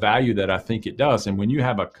bring the value that I think it does. And when you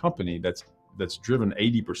have a company that's driven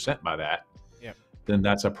 80% by that, then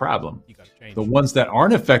that's a problem. You gotta change. The ones that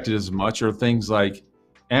aren't affected as much are things like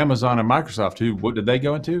Amazon and Microsoft, who, what did they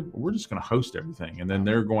go into? We're just going to host everything. And then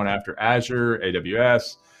they're going after Azure,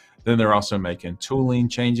 AWS. Then they're also making tooling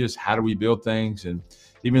changes. How do we build things? And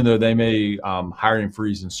even though they may hiring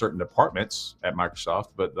freeze in certain departments at Microsoft,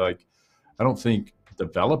 but I don't think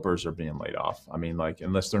developers are being laid off. I mean,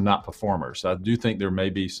 unless they're not performers. So I do think there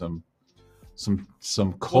may be some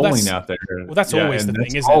culling out there. Well, that's always the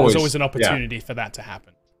thing, isn't it? There's always an opportunity for that to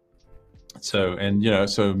happen. So,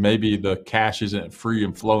 so maybe the cash isn't free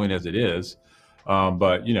and flowing as it is,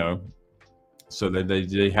 but, so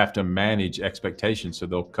they have to manage expectations. So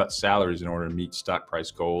they'll cut salaries in order to meet stock price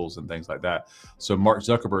goals and things like that. So Mark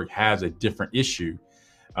Zuckerberg has a different issue.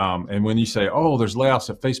 And when you say, oh, there's layoffs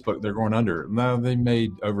at Facebook, they're going under. No, they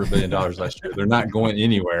made over $1 billion last year. They're not going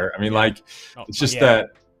anywhere. I mean, it's just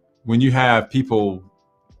that when you have people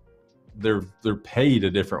they're paid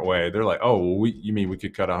a different way. They're like, oh, well, you mean we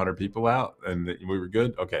could cut 100 people out and we were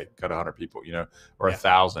good? Okay, cut 100 people, you know, or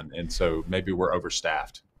 1,000, and so maybe we're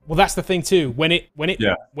overstaffed. Well, that's the thing too. When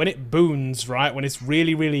it boons, right? When it's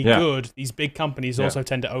really good, these big companies also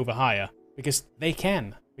tend to overhire because they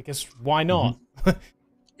can. Because why not?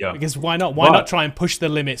 Yeah. Because why not? Why not try and push the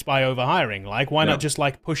limits by overhiring? Like, why not just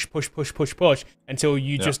like push until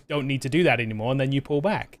you just don't need to do that anymore, and then you pull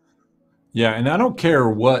back? Yeah, and I don't care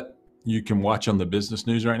what you can watch on the business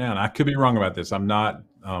news right now, and I could be wrong about this. I'm not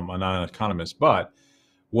an economist, but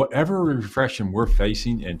whatever recession we're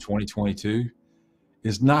facing in 2022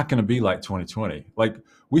 is not going to be like 2020. Like,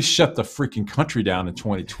 we shut the freaking country down in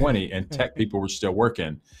 2020, and tech people were still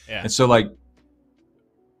working, and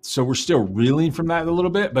so we're still reeling from that a little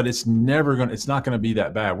bit, but it's not going to be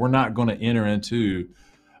that bad. We're not going to enter into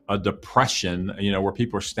a depression, you know, where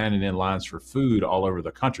people are standing in lines for food all over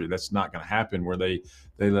the country. That's not going to happen, where they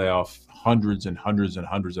lay off hundreds and hundreds and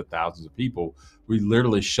hundreds of thousands of people. We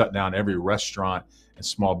literally shut down every restaurant and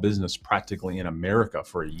small business practically in America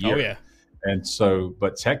for a year. Oh, yeah. And so,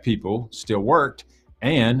 but tech people still worked,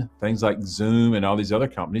 and things like Zoom and all these other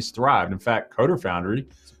companies thrived. In fact, Foundry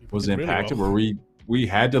was impacted where we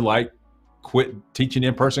had to like quit teaching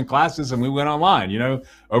in-person classes, and we went online, you know,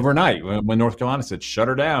 overnight when North Carolina said shut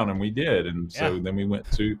her down, and we did. And so then we went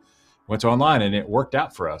to online, and it worked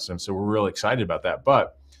out for us. And so we're really excited about that.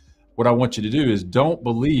 But what I want you to do is don't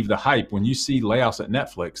believe the hype. When you see layoffs at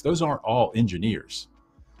Netflix, those aren't all engineers.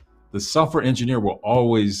 The software engineer will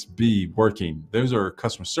always be working. Those are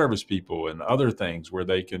customer service people and other things where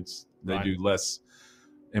they do less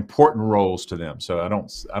important roles to them. So I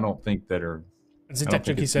don't think that are. As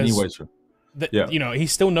he says, you know, he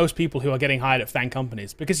still knows people who are getting hired at FAANG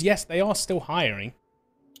companies because yes, they are still hiring.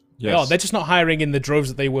 Yes. They're just not hiring in the droves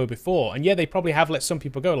that they were before. And yeah, they probably have let some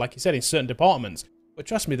people go, like you said, in certain departments. But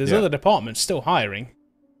trust me, there's other departments still hiring.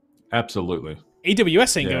 Absolutely.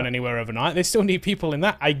 AWS ain't going anywhere overnight. They still need people in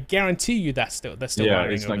that. I guarantee you they're still hiring. Yeah,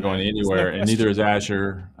 it's not going anywhere, and neither is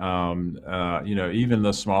Azure. You know, even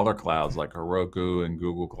the smaller clouds like Heroku and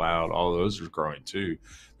Google Cloud, all of those are growing too.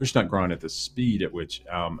 They're just not growing at the speed at which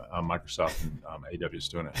Microsoft and AWS is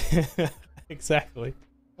doing it. Exactly.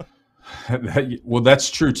 Well, that's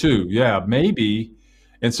true too. Yeah, maybe.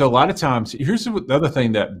 And so a lot of times, here's the other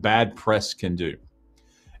thing that bad press can do.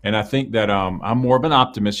 And I think that I'm more of an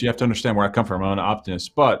optimist. You have to understand where I come from. I'm an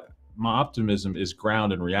optimist, but my optimism is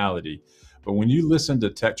grounded in reality. But when you listen to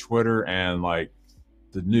tech Twitter and like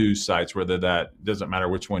the news sites, whether that doesn't matter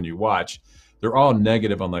which one you watch, they're all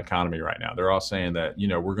negative on the economy right now. They're all saying that, you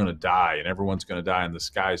know, we're going to die and everyone's going to die and the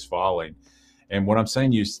sky's falling. And what I'm saying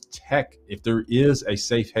to you is tech, if there is a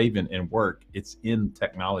safe haven in work, it's in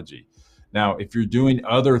technology. Now, if you're doing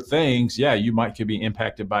other things, yeah, you could be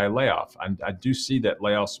impacted by a layoff. I do see that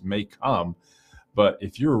layoffs may come, but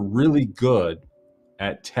if you're really good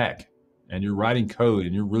at tech and you're writing code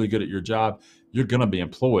and you're really good at your job, you're going to be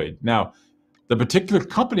employed. Now, the particular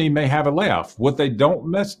company may have a layoff. What they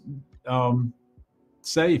don't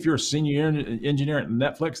say, if you're a senior engineer at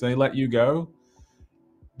Netflix and they let you go,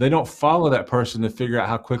 they don't follow that person to figure out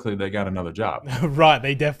how quickly they got another job. Right,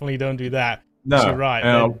 they definitely don't do that. No, you're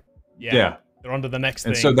right. Yeah. They're on to the next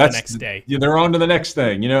thing so the next day. Yeah, they're on to the next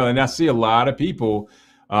thing, you know, and I see a lot of people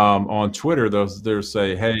on Twitter, they'll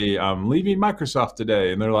say, hey, I'm leaving Microsoft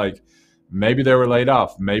today. And they're like, maybe they were laid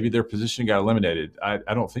off. Maybe their position got eliminated. I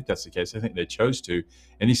don't think that's the case. I think they chose to.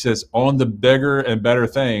 And he says, on the bigger and better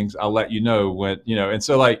things, I'll let you know when, you know, and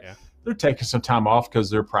so like they're taking some time off because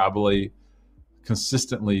they're probably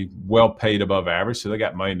consistently well paid above average. So they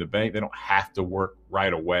got money in the bank. They don't have to work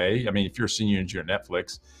right away. I mean, if you're a senior engineer at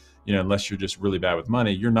Netflix, you know, unless you're just really bad with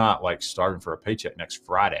money, you're not like starving for a paycheck next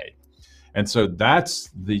Friday. And so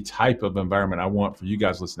that's the type of environment I want for you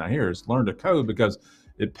guys listening out here is learn to code because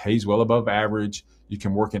it pays well above average. You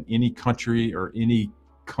can work in any country or any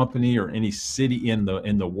company or any city in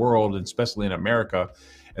the world, and especially in America,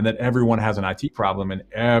 and that everyone has an IT problem and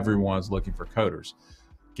everyone's looking for coders.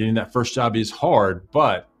 Getting that first job is hard,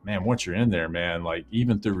 but man, once you're in there, man, like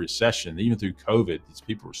even through recession, even through COVID, these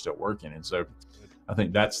people are still working. And so I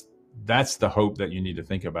think that's the hope that you need to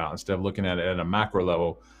think about instead of looking at it at a macro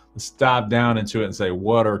level. Let's dive down into it and say,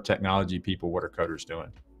 what are technology people, what are coders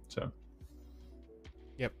doing? So,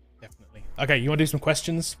 yep, definitely. Okay, you want to do some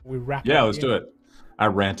questions? We wrap. Yeah, let's do it. I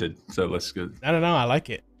ranted, so let's go. No, I like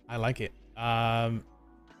it. Let's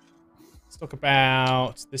talk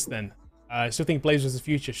about this then. I still think Blazor is the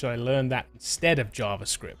future. Should I learn that instead of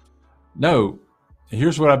JavaScript? No.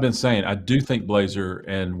 Here's what I've been saying. I do think Blazor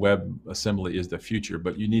and WebAssembly is the future,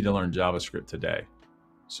 but you need to learn JavaScript today.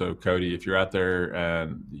 So Cody, if you're out there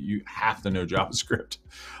and you have to know JavaScript,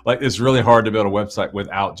 like it's really hard to build a website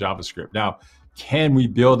without JavaScript. Now, can we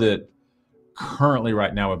build it currently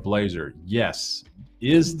right now with Blazor? Yes.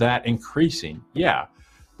 Is that increasing? Yeah,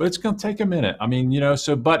 but it's going to take a minute. I mean,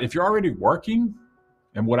 but if you're already working,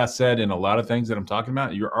 and what I said in a lot of things that I'm talking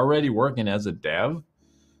about, you're already working as a dev,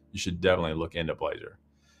 you should definitely look into Blazor.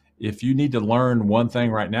 If you need to learn one thing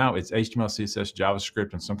right now, it's HTML, CSS,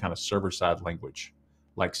 JavaScript, and some kind of server-side language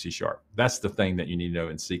like C#. That's the thing that you need to know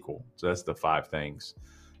in SQL. So that's the 5 things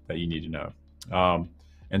that you need to know.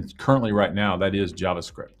 And currently right now, that is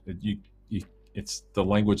JavaScript. It's the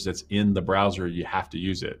language that's in the browser. You have to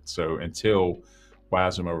use it. So until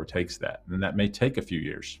WASM overtakes that, and that may take a few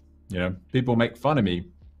years. People make fun of me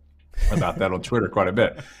about that on Twitter quite a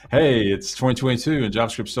bit. Hey, it's 2022 and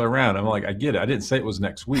JavaScript's still around. I'm like, I get it. I didn't say it was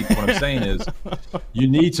next week. What I'm saying is you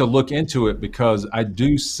need to look into it, because I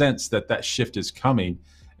do sense that shift is coming,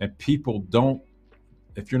 and people don't,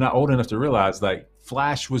 if you're not old enough to realize, like,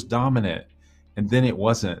 Flash was dominant and then it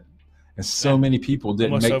wasn't. And so many people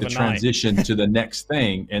didn't make the transition to the next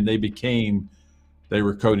thing, and they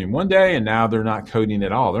were coding one day and now they're not coding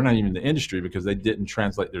at all. They're not even in the industry because they didn't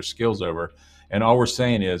translate their skills over. And all we're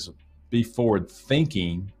saying is be forward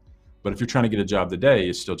thinking, but if you're trying to get a job today,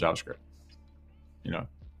 it's still JavaScript,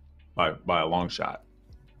 by a long shot.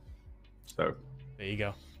 So there you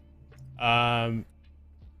go. Let's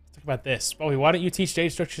talk about this. Bobby, why don't you teach data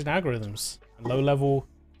structures and algorithms and low-level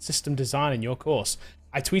system design in your course?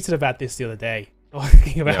 I tweeted about this the other day.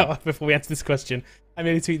 Before we answer this question, I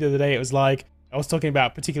made a tweet the other day. It was like, I was talking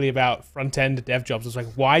about, particularly about front-end dev jobs. I was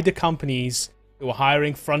like, why do companies who are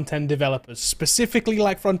hiring front-end developers, specifically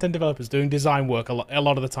like front-end developers doing design work a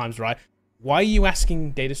lot of the times, right? Why are you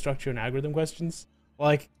asking data structure and algorithm questions?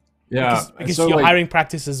 Like, because so your hiring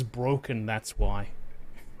practice is broken, that's why.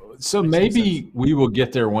 So maybe we will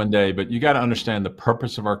get there one day, but you got to understand the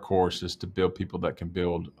purpose of our course is to build people that can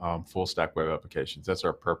build full stack web applications. That's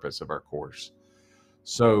our purpose of our course.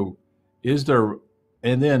 So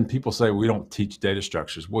and then people say we don't teach data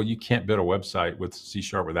structures. Well, you can't build a website with C#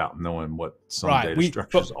 without knowing what some data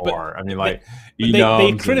structures are. I mean, like,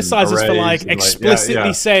 they criticize us for like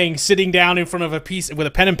explicitly saying, sitting down in front of a piece with a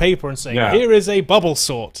pen and paper and saying, here is a bubble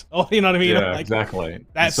sort. Oh, you know what I mean? Yeah, like, exactly.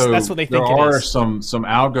 That's what they think. There are some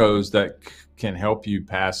algos that can help you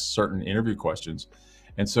pass certain interview questions.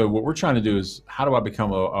 And so what we're trying to do is, how do I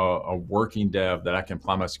become a working dev that I can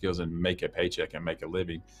apply my skills and make a paycheck and make a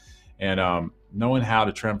living? And knowing how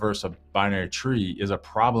to traverse a binary tree is a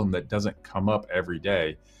problem that doesn't come up every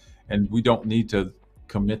day. And we don't need to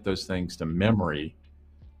commit those things to memory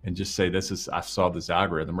and just say, I saw this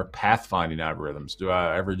algorithm, or pathfinding algorithms. Do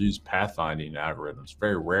I ever use pathfinding algorithms?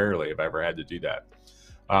 Very rarely have I ever had to do that.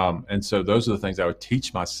 And so those are the things I would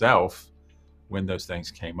teach myself when those things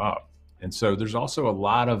came up. And so there's also a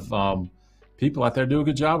lot of people out there do a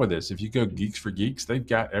good job with this. If you go Geeks for Geeks, they've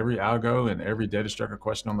got every algo and every data structure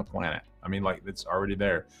question on the planet. I mean, like, it's already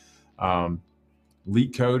there.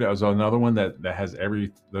 Leak Code is another one that has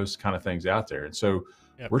those kind of things out there. And so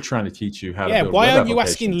we're trying to teach you how to build web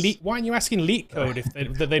applications. Why aren't you asking Leak Code if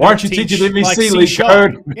they why aren't you teaching MVC Leak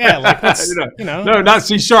Code? Yeah, like no, not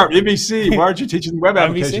C#, MVC. Why aren't you teaching web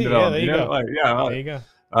application development? There you go.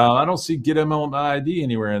 I don't see Get ML ID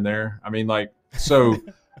anywhere in there. I mean, like, so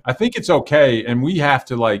I think it's okay. And we have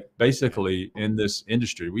to, like, basically in this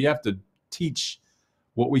industry, we have to teach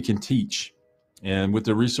what we can teach. And with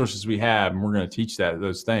the resources we have, and we're going to teach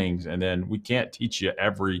those things. And then we can't teach you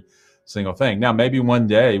every single thing. Now, maybe one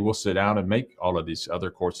day we'll sit down and make all of these other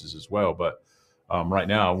courses as well. But right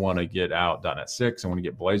now I want to get out .NET 6. I want to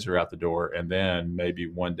get Blazor out the door. And then maybe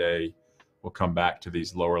one day we'll come back to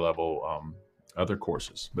these lower level other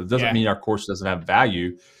courses. But it doesn't mean our course doesn't have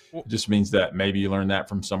value. It just means that maybe you learn that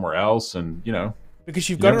from somewhere else. And, because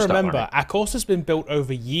you've got to remember, our course has been built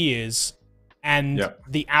over years. And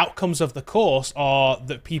the outcomes of the course are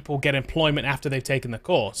that people get employment after they've taken the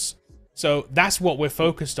course. So that's what we're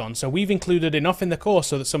focused on. So we've included enough in the course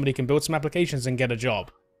so that somebody can build some applications and get a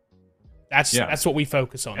job. That's what we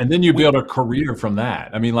focus on. And then you build a career from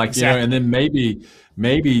that. I mean, like, exactly. And then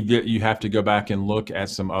maybe you have to go back and look at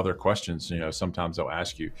some other questions. Sometimes they'll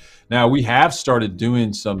ask you. Now, we have started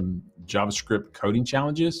doing some JavaScript coding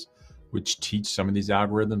challenges, which teach some of these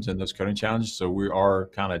algorithms and those coding challenges. So we are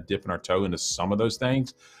kind of dipping our toe into some of those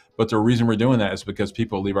things. But the reason we're doing that is because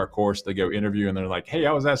people leave our course, they go interview, and they're like, hey,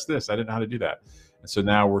 I was asked this. I didn't know how to do that. And so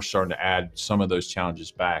now we're starting to add some of those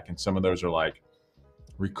challenges back. And some of those are like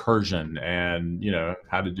recursion and,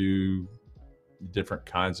 how to do different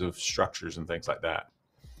kinds of structures and things like that.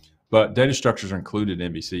 But data structures are included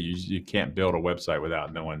in MVC. You can't build a website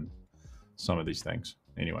without knowing some of these things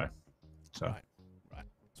anyway. So. Right.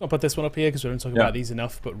 So I'll put this one up here because we don't talk about these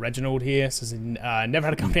enough. But Reginald here says, never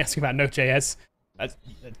had a company asking about Node.js. That's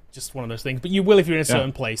just one of those things. But you will if you're in a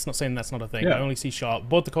certain place. Not saying that's not a thing. I only C#.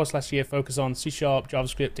 Bought the course last year. Focus on C#,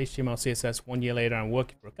 JavaScript, HTML, CSS. 1 year later, I'm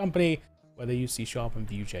working for a company where they use C# and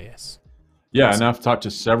Vue.js. Yeah, and I've talked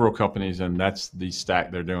to several companies, and that's the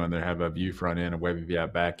stack they're doing. They have a Vue front end, a Web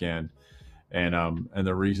API back end, and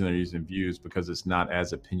the reason they're using Vue is because it's not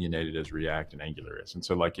as opinionated as React and Angular is, and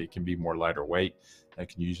so like it can be more lighter weight. It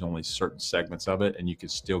can use only certain segments of it, and you can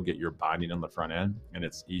still get your binding on the front end, and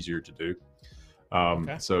it's easier to do.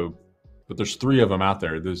 So, but there's 3 of them out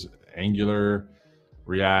there. There's Angular,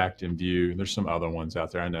 React, and Vue. There's some other ones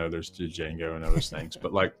out there. I know there's Django and other things,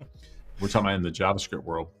 but like we're talking about in the JavaScript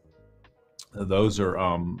world. Those are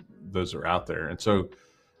out there, and so,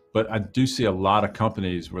 but I do see a lot of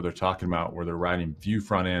companies where they're talking about where they're writing Vue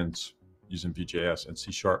front ends using Vue.js and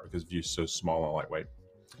C# because Vue is so small and lightweight.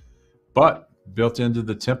 But built into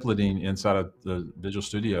the templating inside of the Visual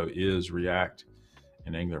Studio is React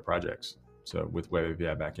and Angular projects. So with Web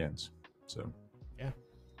API backends. So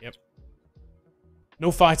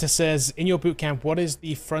No Fighter says, in your bootcamp, what is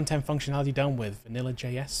the front end functionality done with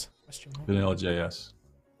Vanilla.js? Vanilla.js,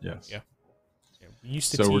 yes. Yeah. We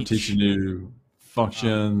used to so we're teaching you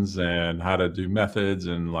functions and how to do methods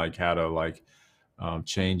and like how to like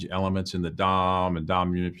change elements in the DOM and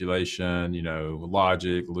DOM manipulation, you know,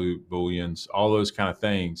 logic, loop, booleans, all those kind of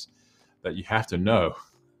things that you have to know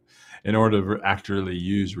in order to accurately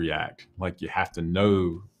use React. Like you have to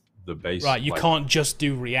know the basics. Right, you can't just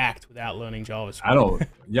do React without learning JavaScript. I don't,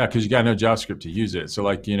 yeah, because you got to know JavaScript to use it. So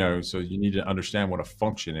like, you know, so you need to understand what a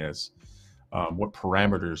function is. What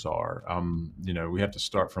parameters are. You know, we have to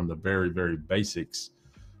start from the very, very basics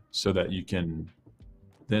so that you can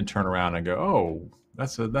then turn around and go, oh,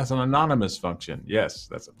 that's an anonymous function. Yes,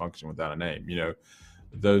 that's a function without a name. You know,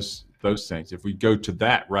 those things. If we go to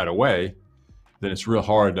that right away, then it's real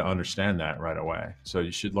hard to understand that right away. So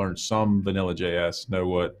you should learn some Vanilla.js, know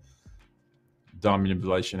what DOM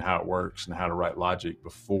manipulation, how it works, and how to write logic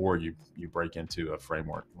before you break into a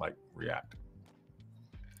framework like React.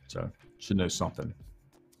 So you should know something.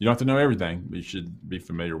 You don't have to know everything, but you should be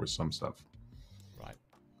familiar with some stuff. Right.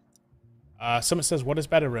 Someone says, what is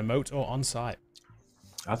better, remote or on-site?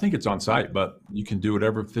 I think it's on-site, but you can do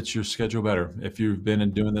whatever fits your schedule better. If you've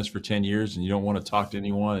been doing this for 10 years and you don't want to talk to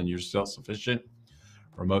anyone and you're self-sufficient,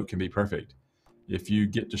 remote can be perfect. If you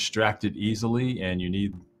get distracted easily and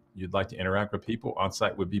you'd like to interact with people,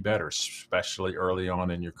 on-site would be better, especially early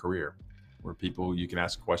on in your career, where people, you can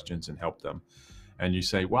ask questions and help them. And you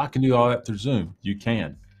say, well, I can do all that through Zoom. You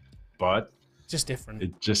can, but just different.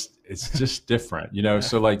 It's just different, you know?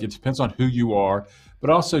 So like, it depends on who you are,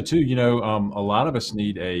 but also too, you know, a lot of us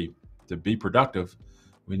need to be productive.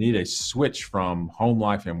 We need a switch from home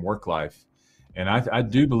life and work life. And I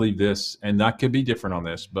do believe this, and that could be different on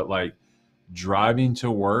this, but like driving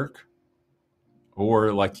to work,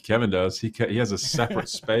 or like Kevin does, he has a separate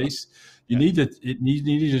space. You need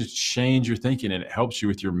to change your thinking, and it helps you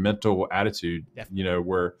with your mental attitude. Definitely. You know,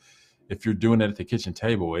 where if you're doing it at the kitchen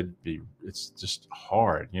table, it's just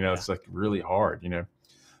hard. You know, it's like really hard. You know,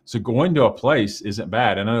 so going to a place isn't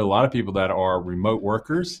bad. And I know a lot of people that are remote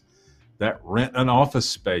workers that rent an office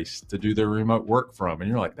space to do their remote work from, and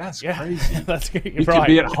you're like, that's crazy. That's great. You could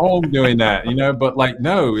be at home doing that, you know. But like,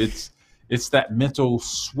 no, it's that mental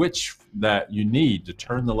switch that you need to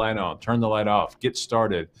turn the light on, turn the light off, get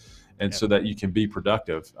started. And so that you can be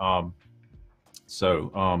productive. And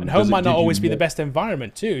home might not always be the best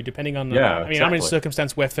environment too, depending on. I mean, I'm in a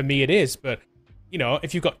circumstance where for me it is, but you know,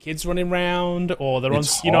 if you've got kids running around, or they're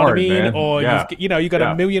it's on, you know what I mean, man. or you've got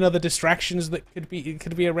a million other distractions that could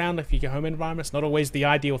be around. If your home environment, it's not always the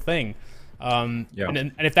ideal thing. And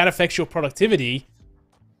if that affects your productivity,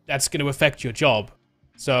 that's going to affect your job.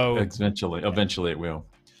 So eventually it will.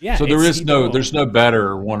 Yeah. So there's no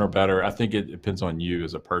better one or better. I think it depends on you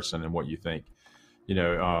as a person and what you think. You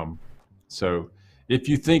know, so if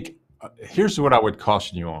you think, here's what I would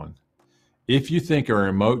caution you on. If you think a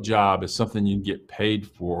remote job is something you can get paid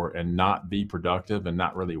for and not be productive and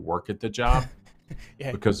not really work at the job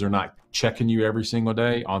because they're not checking you every single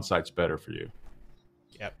day, on-site's better for you.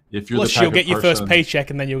 Yep. If you're Plus, you'll get your first paycheck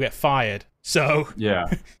and then you'll get fired. So yeah,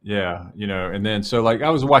 you know, and then so like I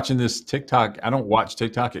was watching this TikTok. I don't watch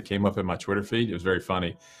TikTok. It came up in my Twitter feed. It was very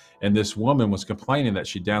funny, and this woman was complaining that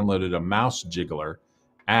she downloaded a mouse jiggler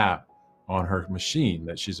app on her machine,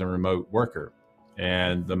 that she's a remote worker,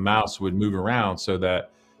 and the mouse would move around so that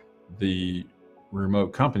the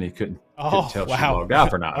remote company couldn't tell she logged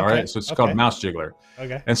out or not. All right, so it's called mouse jiggler.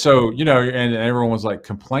 Okay, and so you know, and everyone was like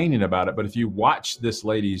complaining about it. But if you watch this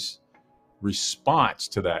lady's response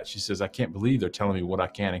to that, she says, I can't believe they're telling me what I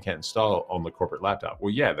can and can't install on the corporate laptop.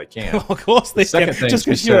 Well, yeah, they can. Of course they can. Just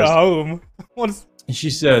because you're at home. And she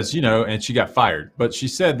says, and she got fired. But she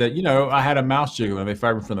said that, I had a mouse jiggler and they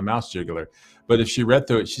fired me from the mouse jiggler. But if she read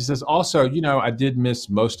through it, she says, also, I did miss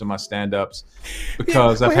most of my stand-ups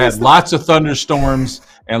because I've had lots of thunderstorms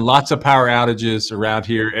and lots of power outages around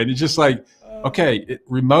here. And it's just like, okay,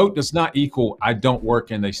 remote does not equal I don't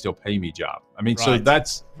work and they still pay me job. I mean, so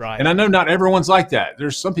that's right. And I know not everyone's like that.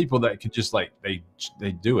 There's some people that could just like, they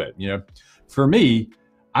do it, For me,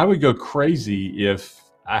 I would go crazy if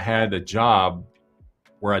I had a job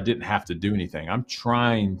where I didn't have to do anything. I'm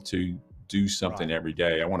trying to do something every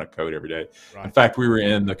day. I want to code every day. Right. In fact, we were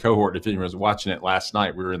in the cohort, if anyone was watching it last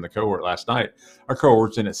night, we were in the cohort last night. Our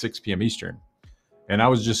cohort's in at 6 p.m. Eastern. And I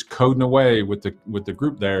was just coding away with the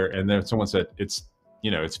group there. And then someone said, it's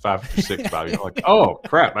 5 or 6, Bobby. I'm like, oh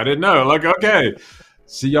crap, I didn't know. Like, okay,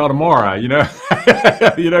 see y'all tomorrow,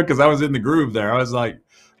 because I was in the groove there. I was like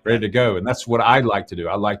ready to go. And that's what I like to do.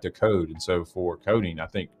 I like to code. And so for coding, I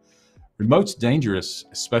think remote's dangerous,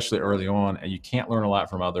 especially early on, and you can't learn a lot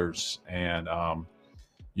from others, and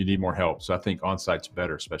you need more help. So I think on-site's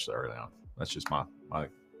better, especially early on. That's just my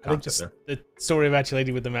concept there. The story of that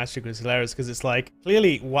lady with the mouse jig was hilarious because it's like,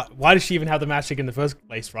 clearly, why does she even have the mouse jig in the first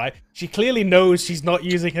place, right? She clearly knows she's not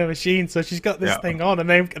using her machine, so she's got this thing on, and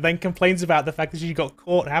then complains about the fact that she got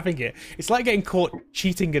caught having it. It's like getting caught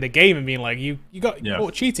cheating at a game and being like, you got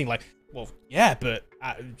caught cheating. Like, well, yeah, but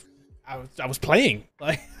I was playing.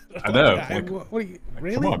 Like, I know. What are you,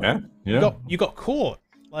 really? Come on, man. You got caught.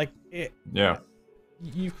 Like it. Yeah.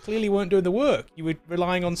 You clearly weren't doing the work. You were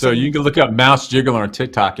relying on. So you can look up mouse jiggler on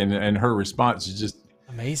TikTok, and her response is just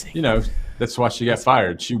amazing. That's why she got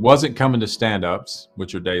fired. She wasn't coming to stand-ups,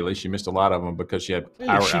 which are daily. She missed a lot of them because she had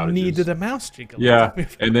power outages. She needed a mouse jiggler. Yeah,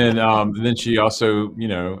 and then she also,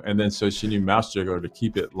 and then so she knew mouse jiggler to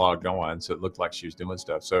keep it logged on, so it looked like she was doing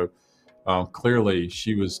stuff. So clearly,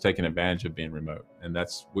 she was taking advantage of being remote, and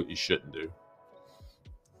that's what you shouldn't do.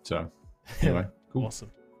 So anyway, cool. Awesome.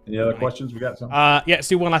 Any other questions? We got some? Yeah, let's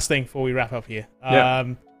do one last thing before we wrap up here.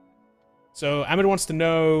 So Ahmed wants to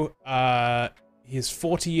know, he's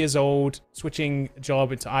 40 years old, switching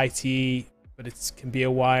job into IT, but it can be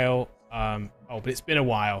a while. But it's been a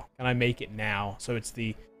while. Can I make it now? So it's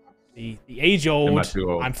the age old. Am I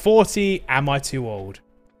too old? I'm 40. Am I too old?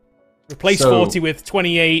 Replace 40 with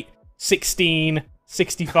 28, 16,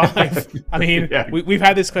 65. I mean, we've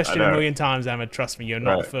had this question a million times, Ahmed. Trust me, you're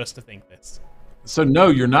not the first to think this. So no,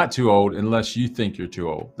 you're not too old unless you think you're too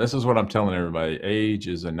old. This is what I'm telling everybody. Age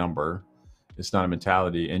is a number. It's not a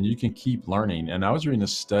mentality, and you can keep learning. And I was reading a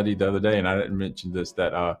study the other day, and I didn't mention this,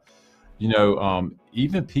 that,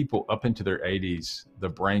 even people up into their 80s, the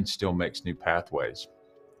brain still makes new pathways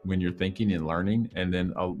when you're thinking and learning. And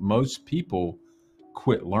then most people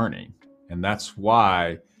quit learning. And that's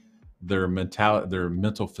why their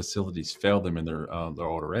mental facilities fail them in their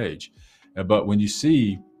older age. But when you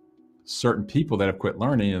see certain people that have quit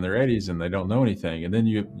learning in their 80s and they don't know anything, and then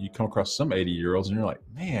you come across some 80-year-olds and you're like,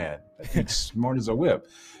 man, that dude's smart as a whip,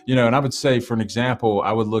 and I would say, for an example,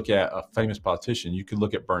 I would look at a famous politician. You could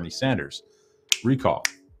look at Bernie Sanders. Recall,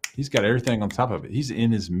 he's got everything on top of it. He's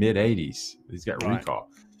in his mid-80s. He's got recall.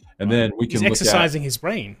 And then we can look exercising his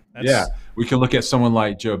brain. We can look at someone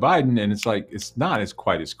like Joe Biden, and it's like it's not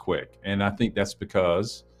quite as quick. And I think that's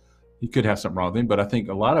because he could have something wrong with him, but I think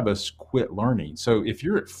a lot of us quit learning. So if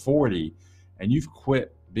you're at 40 and you've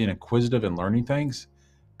quit being inquisitive and learning things,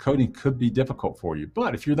 coding could be difficult for you.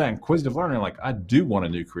 But if you're that inquisitive learner, like, I do want a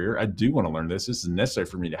new career, I do want to learn this is necessary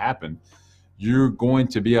for me to happen, you're going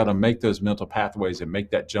to be able to make those mental pathways and make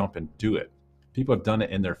that jump and do it. People have done it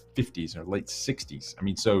in their 50s or late 60s. I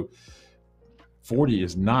mean, so 40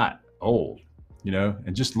 is not old,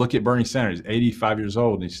 and just look at Bernie Sanders, 85 years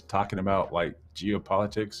old, and he's talking about like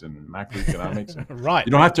geopolitics and macroeconomics. Right.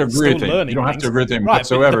 You don't have to agree with him. You don't have to agree with him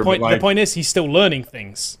whatsoever. But the point is, he's still learning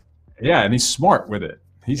things. Yeah, and he's smart with it.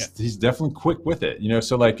 He's definitely quick with it.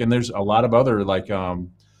 So like, and there's a lot of other, like,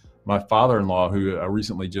 my father-in-law, who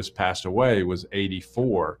recently just passed away, was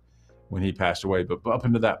 84 when he passed away. But up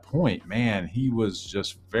until that point, man, he was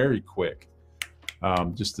just very quick.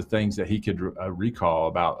 Just the things that he could recall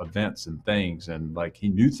about events and things, and like he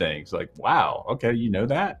knew things like, wow, okay, you know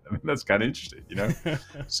that? I mean, that's kind of interesting,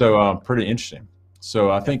 So pretty interesting.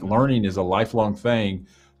 So I think learning is a lifelong thing.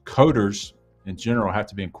 Coders in general have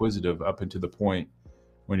to be inquisitive up until the point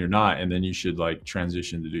when you're not, and then you should like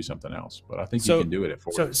transition to do something else. But I think you can do it at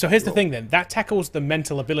 40. So here's the thing then. That tackles the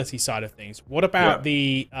mental ability side of things. What about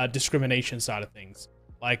the discrimination side of things?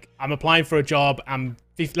 Like, I'm applying for a job,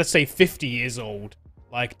 let's say 50 years old.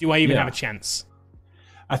 Like, do I even have a chance?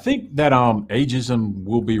 I think that ageism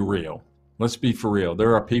will be real. Let's be for real.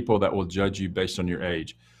 There are people that will judge you based on your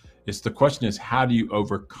age. It's the question is, how do you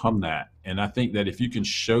overcome that? And I think that if you can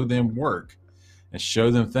show them work and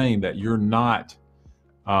show them things that you're not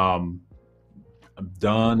done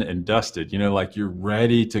and dusted, you know, like you're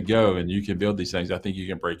ready to go and you can build these things, I think you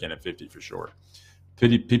can break in at 50 for sure.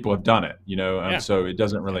 People have done it, you know, and so it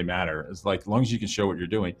doesn't really matter. It's like, as long as you can show what you're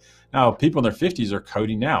doing. Now, people in their 50s are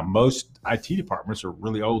coding now. Most IT departments are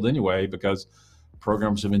really old anyway because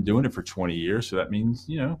programs have been doing it for 20 years. So that means,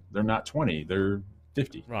 you know, they're not 20, they're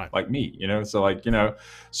 50, right? Like me, you know. So like, you know,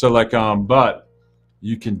 but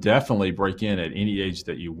you can definitely break in at any age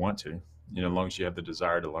that you want to, you know, as long as you have the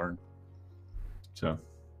desire to learn. So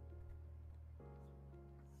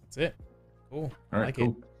that's it. Cool. All right,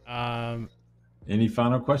 cool. Any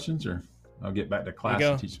final questions, or I'll get back to class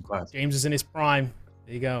and teach some class. James is in his prime.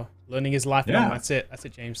 There you go. Learning is lifelong. Yeah. That's it. That's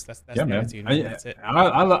it, James. That's the attitude. That's it.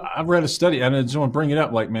 I read a study, and I just want to bring it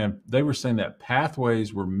up. Like, man, they were saying that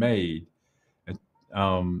pathways were made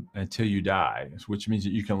until you die, which means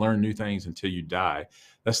that you can learn new things until you die.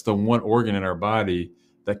 That's the one organ in our body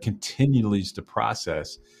that continually to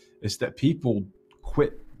process. It's that people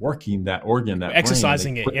quit working that organ, that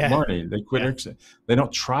exercising brain. They quit learning. They quit. They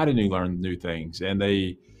don't try to learn new things, and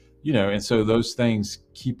they, you know, and so those things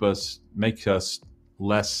make us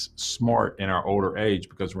less smart in our older age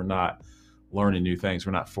because we're not learning new things.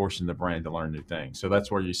 We're not forcing the brain to learn new things. So that's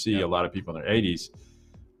where you see a lot of people in their 80s,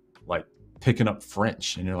 like picking up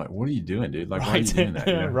French, and you're like, "What are you doing, dude? Like, why are you doing that?"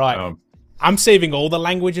 You know? Right. I'm saving all the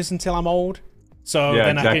languages until I'm old. So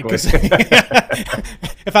then exactly.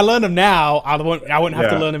 If I learn them now, I won't have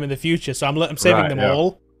to learn them in the future. So I'm saving them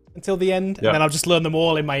all until the end, and then I'll just learn them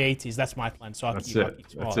all in my 80s. That's my plan. So I'll keep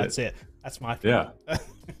smart. That's it. That's my plan. Yeah.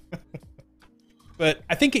 But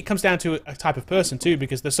I think it comes down to a type of person too,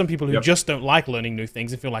 because there's some people who just don't like learning new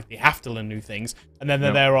things and feel like they have to learn new things, and then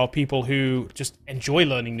there are people who just enjoy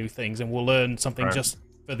learning new things and will learn something just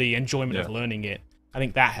for the enjoyment of learning it. I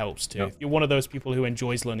think that helps too. If you're one of those people who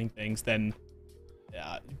enjoys learning things, then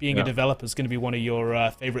being a developer is going to be one of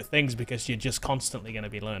your favorite things because you're just constantly going to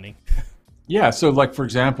be learning. Yeah. So like, for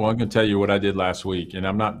example, I'm going to tell you what I did last week, and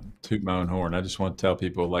I'm not tooting my own horn. I just want to tell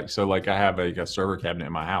people, like, so like I have a server cabinet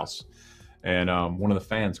in my house, and one of the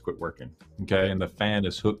fans quit working. Okay. And the fan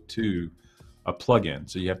is hooked to a plug-in.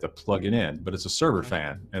 So you have to plug it in, but it's a server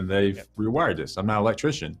fan, and they've rewired this. I'm not an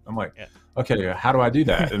electrician. I'm like, okay, how do I do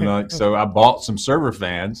that? And like, so I bought some server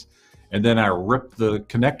fans, and then I ripped the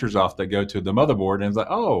connectors off that go to the motherboard, and it's like,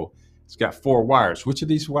 oh, it's got 4 wires. Which of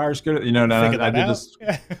these wires go to, you know, and I did this.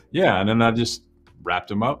 And then I just wrapped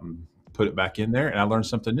them up and put it back in there, and I learned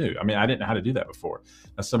something new. I mean, I didn't know how to do that before.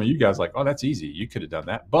 Now, some of you guys are like, oh, that's easy. You could have done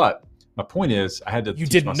that. But my point is, I had to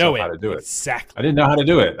teach myself how to do it. Exactly. I didn't know how to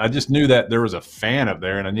do it. I just knew that there was a fan up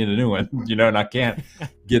there, and I needed a new one, you know, and I can't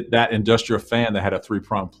get that industrial fan that had a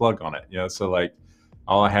 3-prong plug on it, you know. So like,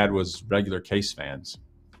 all I had was regular case fans.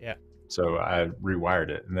 Yeah. So I rewired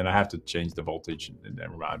it, and then I have to change the voltage, and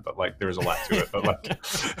never mind. But like, there's a lot to it. But like,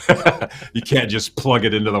 you can't just plug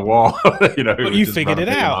it into the wall, you know. But you figured it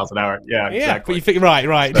out. Miles an hour. Yeah, exactly. But you figured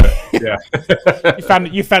right. So,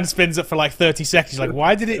 your fan spins up for like 30 seconds. You're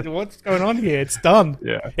like, what's going on here? It's done.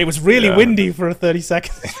 Yeah. It was really windy for 30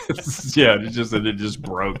 seconds. It just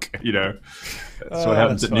broke. You know, that's what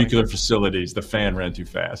happens at nuclear facilities. The fan ran too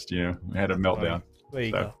fast. You know, we had a meltdown. There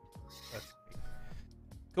you go.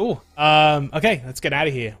 Cool. Okay, let's get out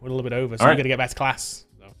of here. We're a little bit over, so I'm going to get back to class.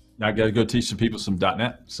 So. Now I got to go teach some people some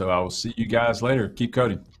 .NET. So I will see you guys later. Keep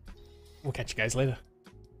coding. We'll catch you guys later.